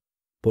killer,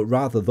 but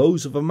rather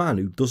those of a man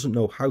who doesn't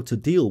know how to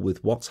deal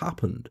with what's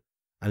happened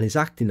and is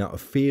acting out of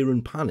fear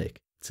and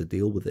panic to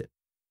deal with it."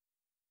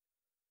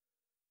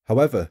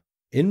 However,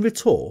 in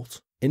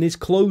retort, in his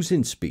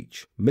closing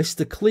speech,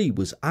 Mr. Clee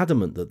was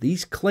adamant that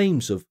these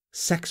claims of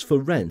sex for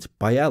rent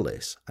by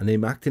Ellis and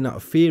him acting out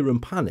of fear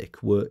and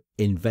panic were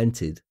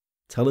invented,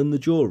 telling the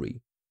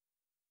jury,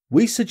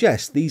 "We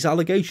suggest these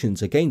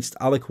allegations against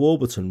Alec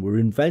Warburton were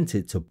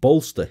invented to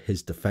bolster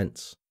his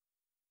defence.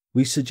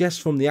 We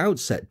suggest from the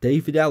outset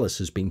David Ellis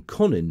has been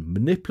cunning,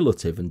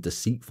 manipulative and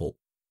deceitful.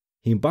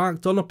 He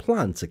embarked on a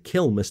plan to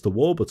kill Mr.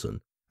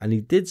 Warburton, and he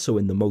did so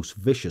in the most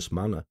vicious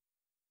manner.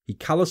 He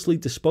callously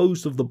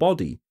disposed of the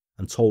body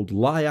and told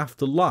lie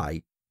after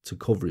lie to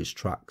cover his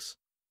tracks.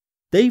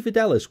 David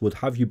Ellis would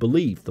have you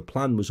believe the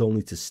plan was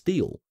only to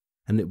steal,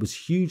 and it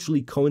was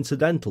hugely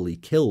coincidental he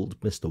killed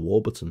Mr.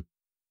 Warburton.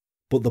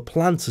 But the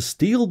plan to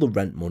steal the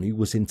rent money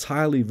was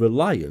entirely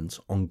reliant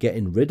on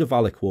getting rid of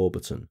Alec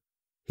Warburton.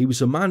 He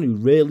was a man who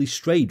rarely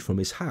strayed from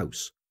his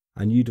house,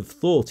 and you'd have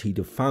thought he'd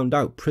have found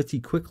out pretty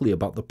quickly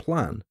about the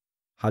plan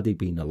had he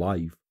been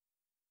alive.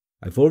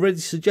 I've already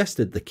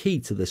suggested the key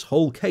to this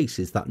whole case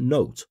is that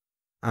note,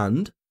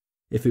 and,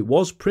 if it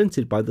was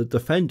printed by the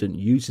defendant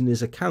using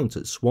his account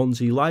at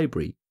Swansea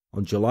Library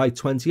on July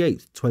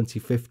 28,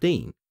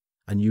 2015,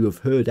 and you have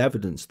heard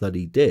evidence that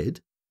he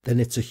did, then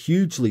it's a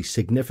hugely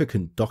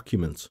significant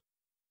document.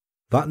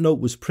 That note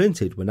was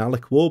printed when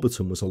Alec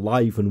Warburton was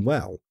alive and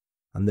well,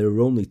 and there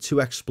are only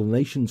two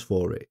explanations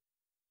for it.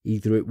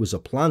 Either it was a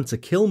plan to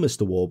kill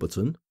Mr.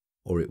 Warburton,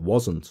 or it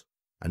wasn't,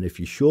 and if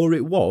you're sure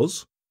it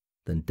was,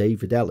 then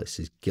David Ellis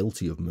is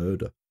guilty of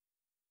murder."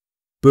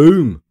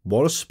 Boom!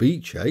 What a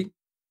speech, eh?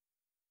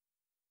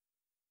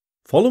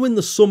 Following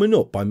the summing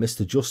up by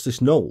Mr.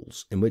 Justice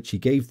Knowles, in which he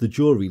gave the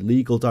jury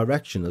legal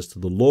direction as to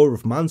the law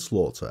of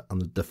manslaughter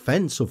and the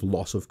defence of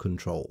loss of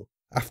control,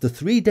 after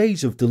 3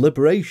 days of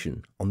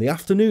deliberation, on the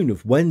afternoon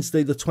of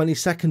Wednesday the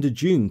 22nd of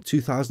June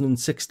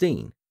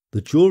 2016,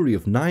 the jury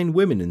of 9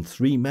 women and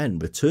 3 men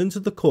returned to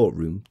the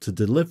courtroom to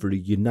deliver a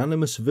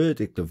unanimous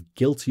verdict of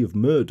guilty of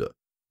murder,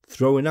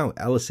 throwing out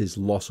Ellis's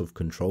loss of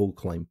control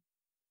claim.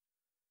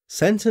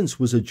 Sentence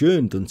was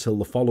adjourned until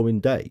the following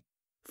day,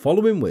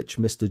 following which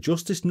Mr.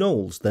 Justice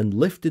Knowles then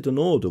lifted an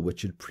order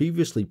which had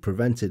previously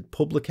prevented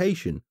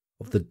publication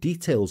of the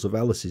details of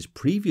Ellis's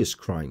previous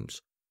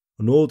crimes,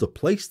 an order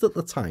placed at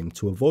the time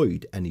to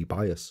avoid any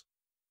bias.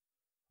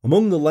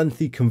 Among the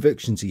lengthy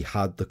convictions he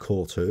had, the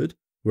court heard,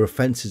 were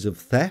offences of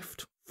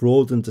theft,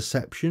 fraud and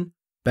deception,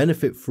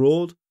 benefit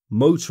fraud,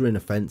 motoring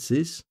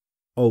offences,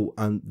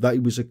 and that he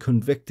was a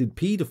convicted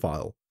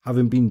paedophile,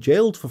 having been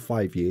jailed for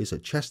 5 years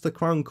at Chester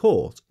Crown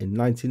Court in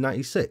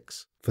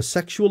 1996 for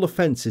sexual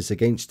offences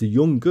against a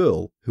young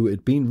girl who it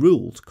had been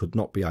ruled could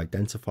not be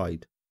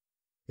identified.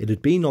 It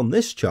had been on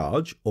this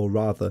charge, or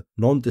rather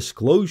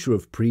non-disclosure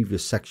of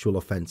previous sexual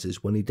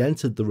offences when he'd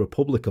entered the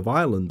Republic of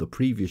Ireland the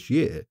previous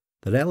year,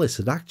 that Ellis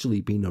had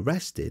actually been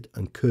arrested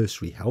and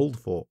cursory held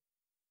for.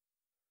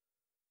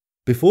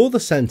 Before the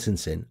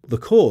sentencing, the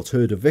court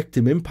heard a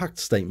victim impact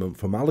statement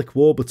from Alec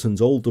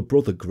Warburton's older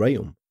brother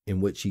Graham,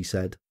 in which he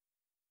said,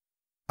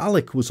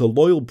 "Alec was a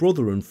loyal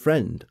brother and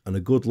friend and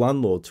a good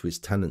landlord to his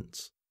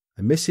tenants.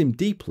 I miss him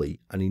deeply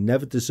and he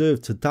never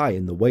deserved to die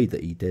in the way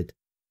that he did.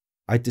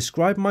 I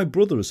describe my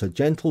brother as a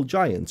gentle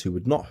giant who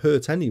would not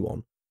hurt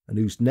anyone and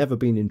who's never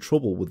been in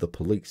trouble with the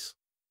police.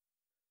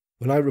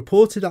 When I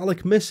reported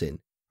Alec missing,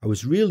 I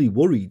was really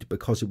worried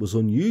because it was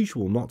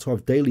unusual not to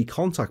have daily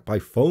contact by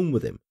phone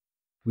with him.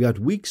 We had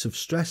weeks of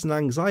stress and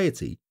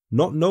anxiety,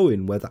 not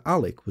knowing whether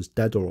Alec was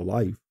dead or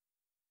alive."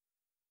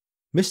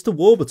 Mr.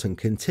 Warburton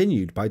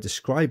continued by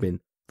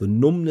describing the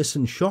numbness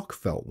and shock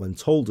felt when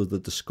told of the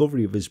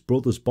discovery of his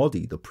brother's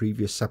body the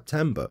previous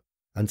September,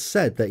 and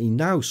said that he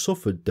now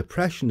suffered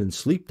depression and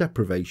sleep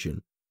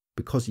deprivation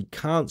because he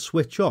can't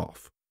switch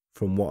off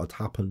from what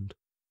had happened.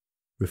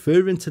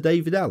 Referring to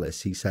David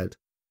Ellis, he said,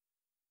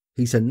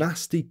 "He's a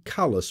nasty,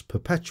 callous,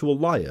 perpetual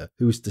liar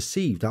who has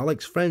deceived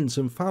Alec's friends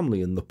and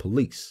family and the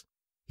police.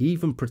 He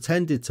even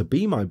pretended to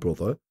be my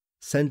brother,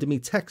 sending me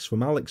texts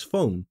from Alec's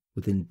phone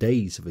within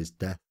days of his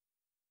death."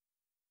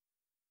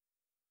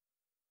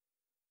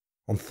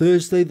 On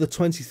Thursday the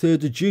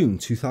 23rd of June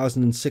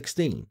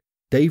 2016,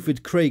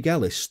 David Craig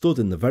Ellis stood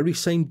in the very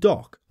same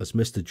dock as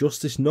Mr.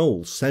 Justice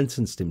Knowles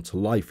sentenced him to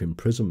life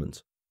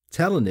imprisonment,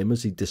 telling him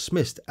as he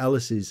dismissed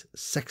Ellis's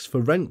sex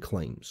for rent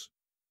claims,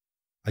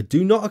 "I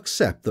do not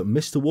accept that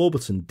Mr.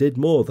 Warburton did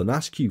more than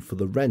ask you for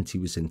the rent he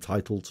was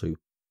entitled to.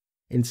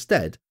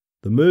 Instead,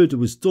 the murder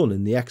was done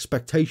in the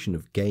expectation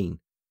of gain.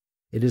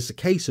 It is a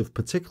case of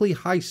particularly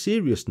high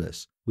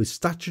seriousness with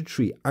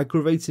statutory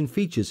aggravating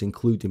features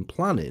including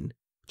planning,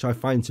 which I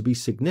find to be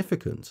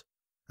significant,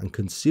 and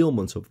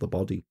concealment of the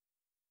body.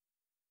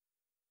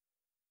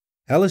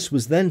 Ellis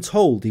was then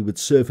told he would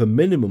serve a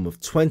minimum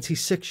of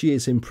 26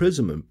 years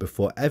imprisonment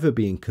before ever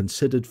being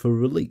considered for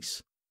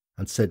release,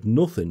 and said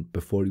nothing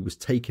before he was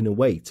taken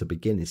away to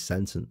begin his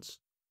sentence.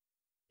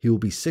 He will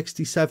be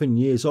 67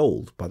 years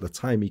old by the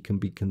time he can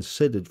be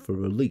considered for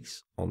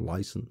release on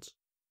licence.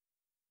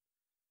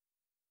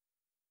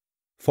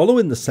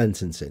 Following the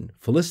sentencing,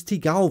 Felicity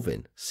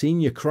Galvin,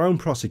 Senior Crown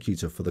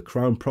Prosecutor for the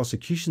Crown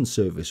Prosecution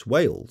Service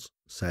Wales,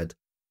 said,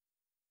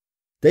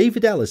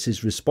 "David Ellis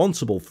is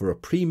responsible for a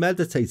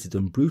premeditated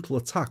and brutal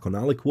attack on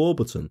Alec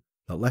Warburton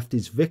that left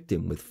his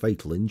victim with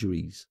fatal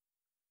injuries.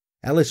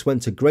 Ellis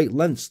went to great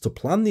lengths to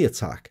plan the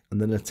attack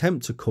and then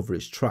attempt to cover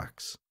its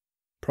tracks.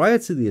 Prior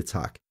to the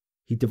attack,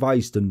 he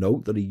devised a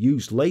note that he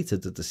used later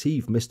to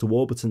deceive Mr.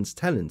 Warburton's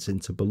tenants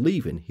into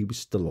believing he was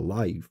still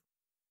alive.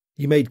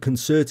 He made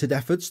concerted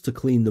efforts to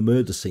clean the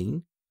murder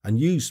scene and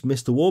used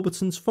Mr.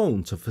 Warburton's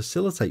phone to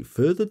facilitate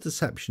further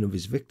deception of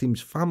his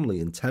victim's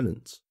family and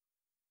tenants.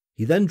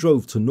 He then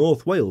drove to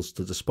North Wales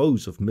to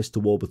dispose of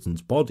Mr.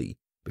 Warburton's body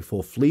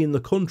before fleeing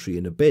the country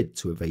in a bid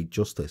to evade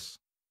justice.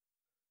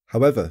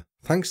 However,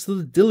 thanks to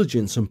the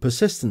diligence and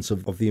persistence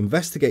of the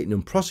investigating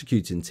and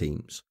prosecuting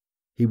teams,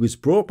 he was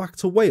brought back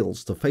to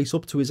Wales to face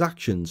up to his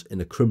actions in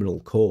a criminal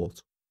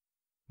court.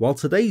 While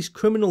today's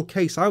criminal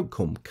case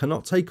outcome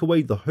cannot take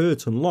away the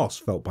hurt and loss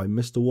felt by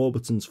Mr.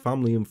 Warburton's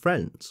family and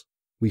friends,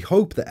 we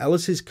hope that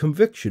Ellis's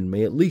conviction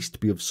may at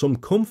least be of some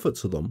comfort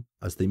to them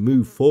as they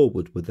move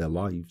forward with their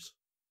lives."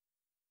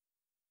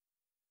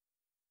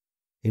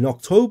 In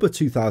October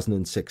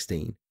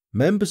 2016,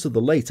 members of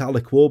the late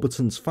Alec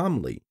Warburton's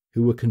family,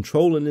 who were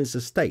controlling his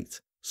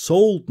estate,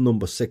 sold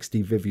number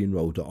 60 Vivian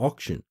Road at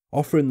auction,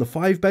 offering the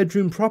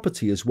 5-bedroom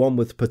property as one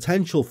with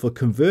potential for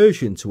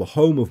conversion to a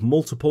home of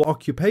multiple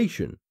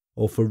occupation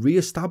or for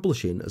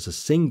re-establishing as a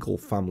single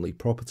family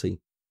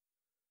property.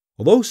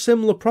 Although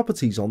similar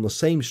properties on the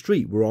same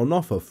street were on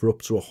offer for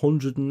up to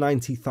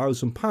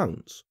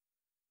 £190,000,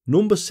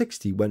 number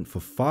 60 went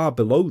for far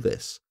below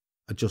this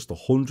at just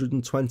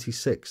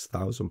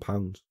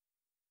 £126,000.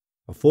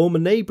 A former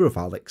neighbour of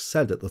Alex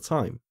said at the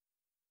time,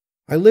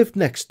 "I lived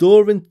next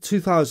door in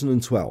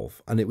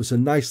 2012 and it was a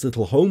nice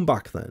little home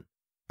back then.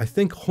 I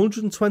think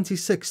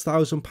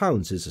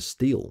 £126,000 is a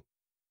steal.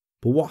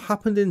 But what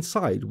happened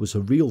inside was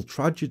a real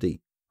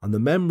tragedy and the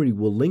memory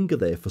will linger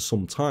there for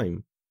some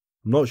time.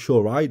 I'm not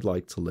sure I'd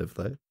like to live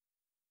there."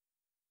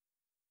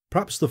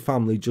 Perhaps the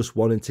family just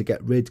wanted to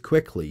get rid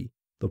quickly,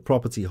 the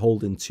property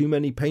holding too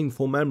many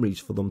painful memories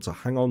for them to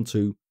hang on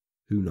to,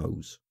 who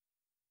knows.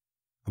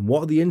 And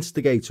what are the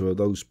instigator of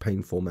those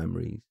painful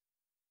memories?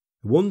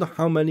 I wonder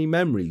how many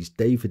memories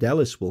David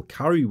Ellis will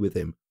carry with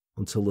him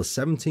until the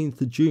 17th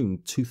of June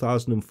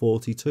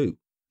 2042,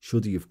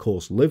 should he of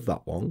course live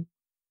that long,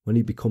 when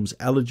he becomes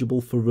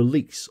eligible for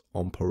release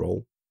on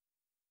parole.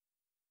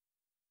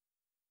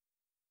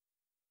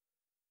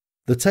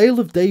 The tale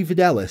of David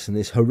Ellis and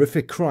his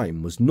horrific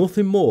crime was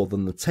nothing more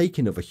than the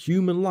taking of a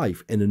human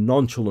life in a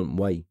nonchalant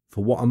way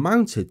for what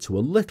amounted to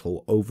a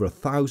little over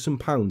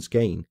 £1,000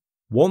 gain,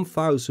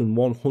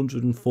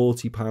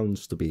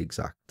 £1,140 to be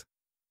exact.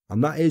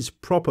 And that is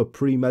proper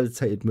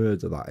premeditated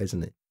murder, that,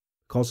 isn't it?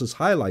 Because as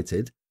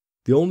highlighted,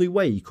 the only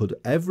way he could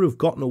ever have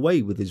gotten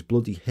away with his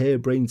bloody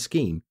harebrained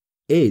scheme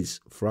is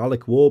for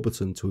Alec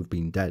Warburton to have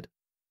been dead.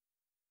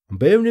 And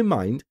bearing in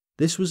mind,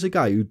 this was a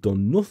guy who'd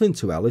done nothing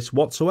to Ellis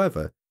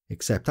whatsoever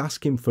except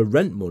ask him for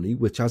rent money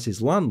which as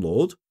his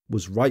landlord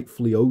was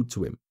rightfully owed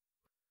to him.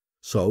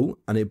 So,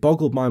 and it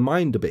boggled my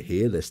mind a bit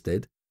here, this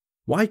did,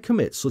 why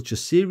commit such a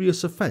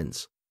serious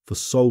offence for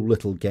so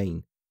little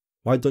gain?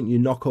 Why don't you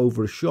knock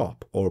over a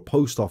shop or a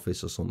post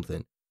office or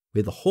something,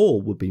 where the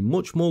haul would be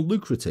much more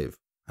lucrative,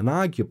 and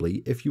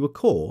arguably, if you were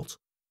caught,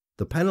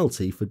 the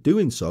penalty for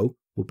doing so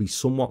would be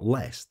somewhat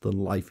less than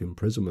life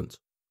imprisonment.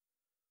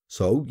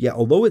 So, yet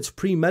although it's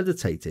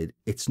premeditated,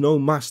 it's no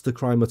master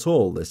crime at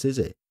all, this, is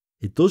it?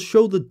 It does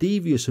show the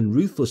devious and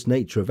ruthless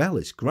nature of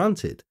Ellis,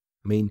 granted.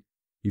 I mean,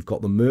 you've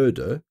got the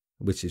murder,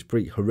 which is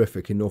pretty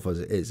horrific enough as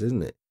it is,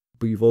 isn't it?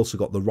 But you've also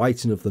got the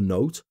writing of the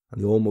note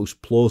and the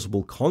almost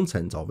plausible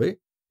content of it.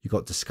 You've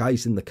got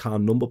disguising the car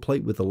number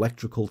plate with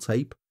electrical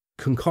tape,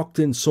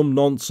 concocting some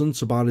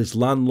nonsense about his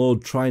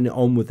landlord trying it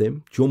on with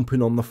him,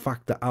 jumping on the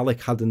fact that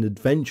Alec had an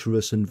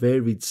adventurous and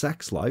varied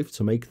sex life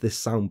to make this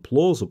sound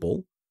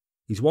plausible.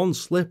 He's one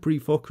slippery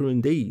fucker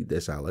indeed,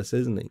 this Ellis,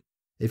 isn't he?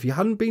 If he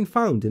hadn't been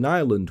found in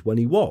Ireland when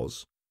he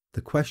was,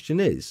 the question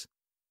is,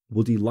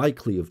 would he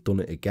likely have done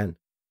it again?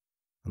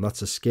 And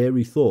that's a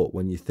scary thought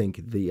when you think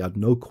that he had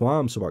no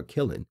qualms about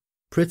killing,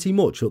 pretty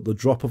much at the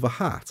drop of a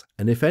hat,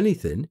 and if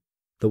anything,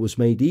 that was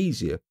made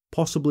easier,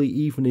 possibly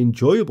even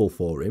enjoyable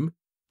for him,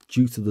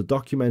 due to the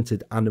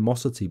documented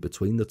animosity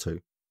between the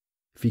two.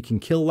 If he can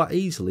kill that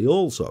easily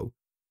also,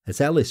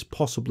 as Ellis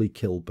possibly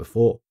killed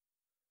before.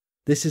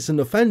 This is an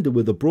offender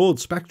with a broad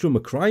spectrum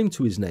of crime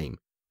to his name,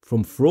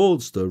 from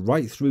fraudster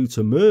right through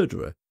to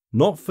murderer,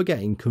 not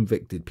forgetting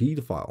convicted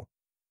paedophile.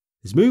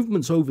 His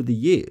movements over the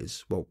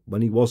years, well,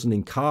 when he wasn't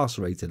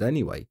incarcerated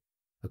anyway,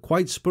 are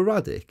quite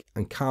sporadic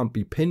and can't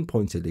be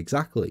pinpointed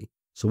exactly.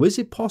 So is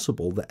it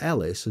possible that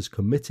Ellis has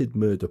committed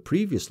murder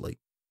previously?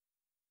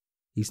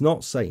 He's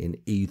not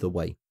saying either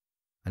way,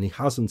 and he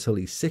has until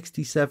he's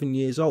 67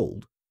 years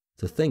old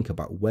to think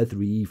about whether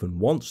he even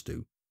wants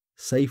to,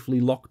 safely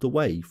locked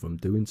away from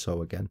doing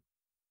so again.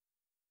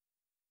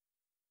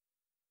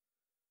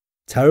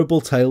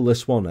 Terrible tale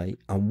this one, eh?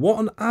 And what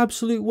an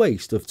absolute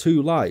waste of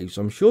 2 lives.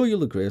 I'm sure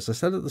you'll agree, as I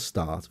said at the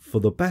start, for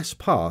the best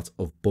part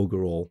of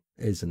bugger all,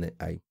 isn't it,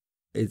 eh?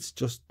 It's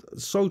just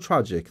so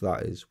tragic,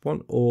 that is.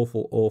 One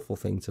awful, awful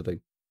thing to do.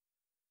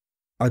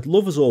 I'd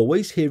love, as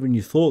always, hearing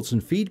your thoughts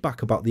and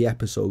feedback about the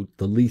episode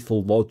The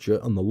Lethal Lodger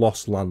and The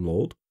Lost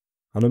Landlord,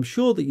 and I'm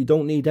sure that you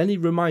don't need any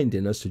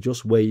reminding as to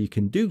just where you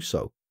can do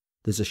so.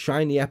 There's a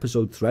shiny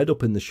episode thread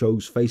up in the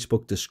show's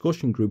Facebook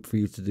discussion group for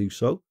you to do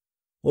so,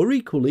 or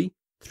equally,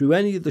 through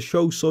any of the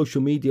show's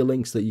social media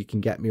links that you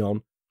can get me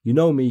on. You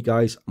know me,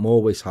 guys, I'm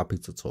always happy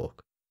to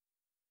talk.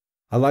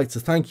 I'd like to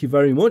thank you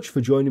very much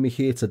for joining me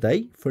here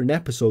today for an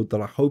episode that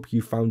I hope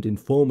you found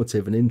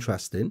informative and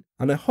interesting,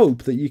 and I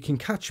hope that you can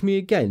catch me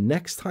again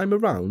next time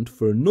around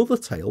for another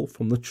tale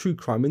from the True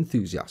Crime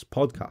Enthusiast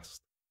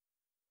Podcast.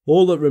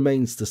 All that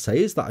remains to say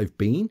is that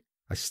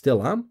I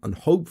still am, and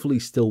hopefully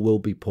still will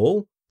be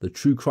Paul, the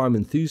True Crime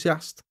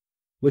Enthusiast,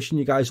 wishing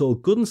you guys all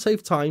good and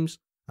safe times,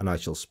 and I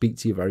shall speak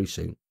to you very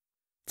soon.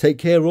 Take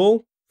care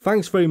all,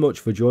 thanks very much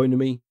for joining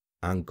me,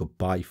 and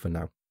goodbye for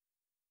now.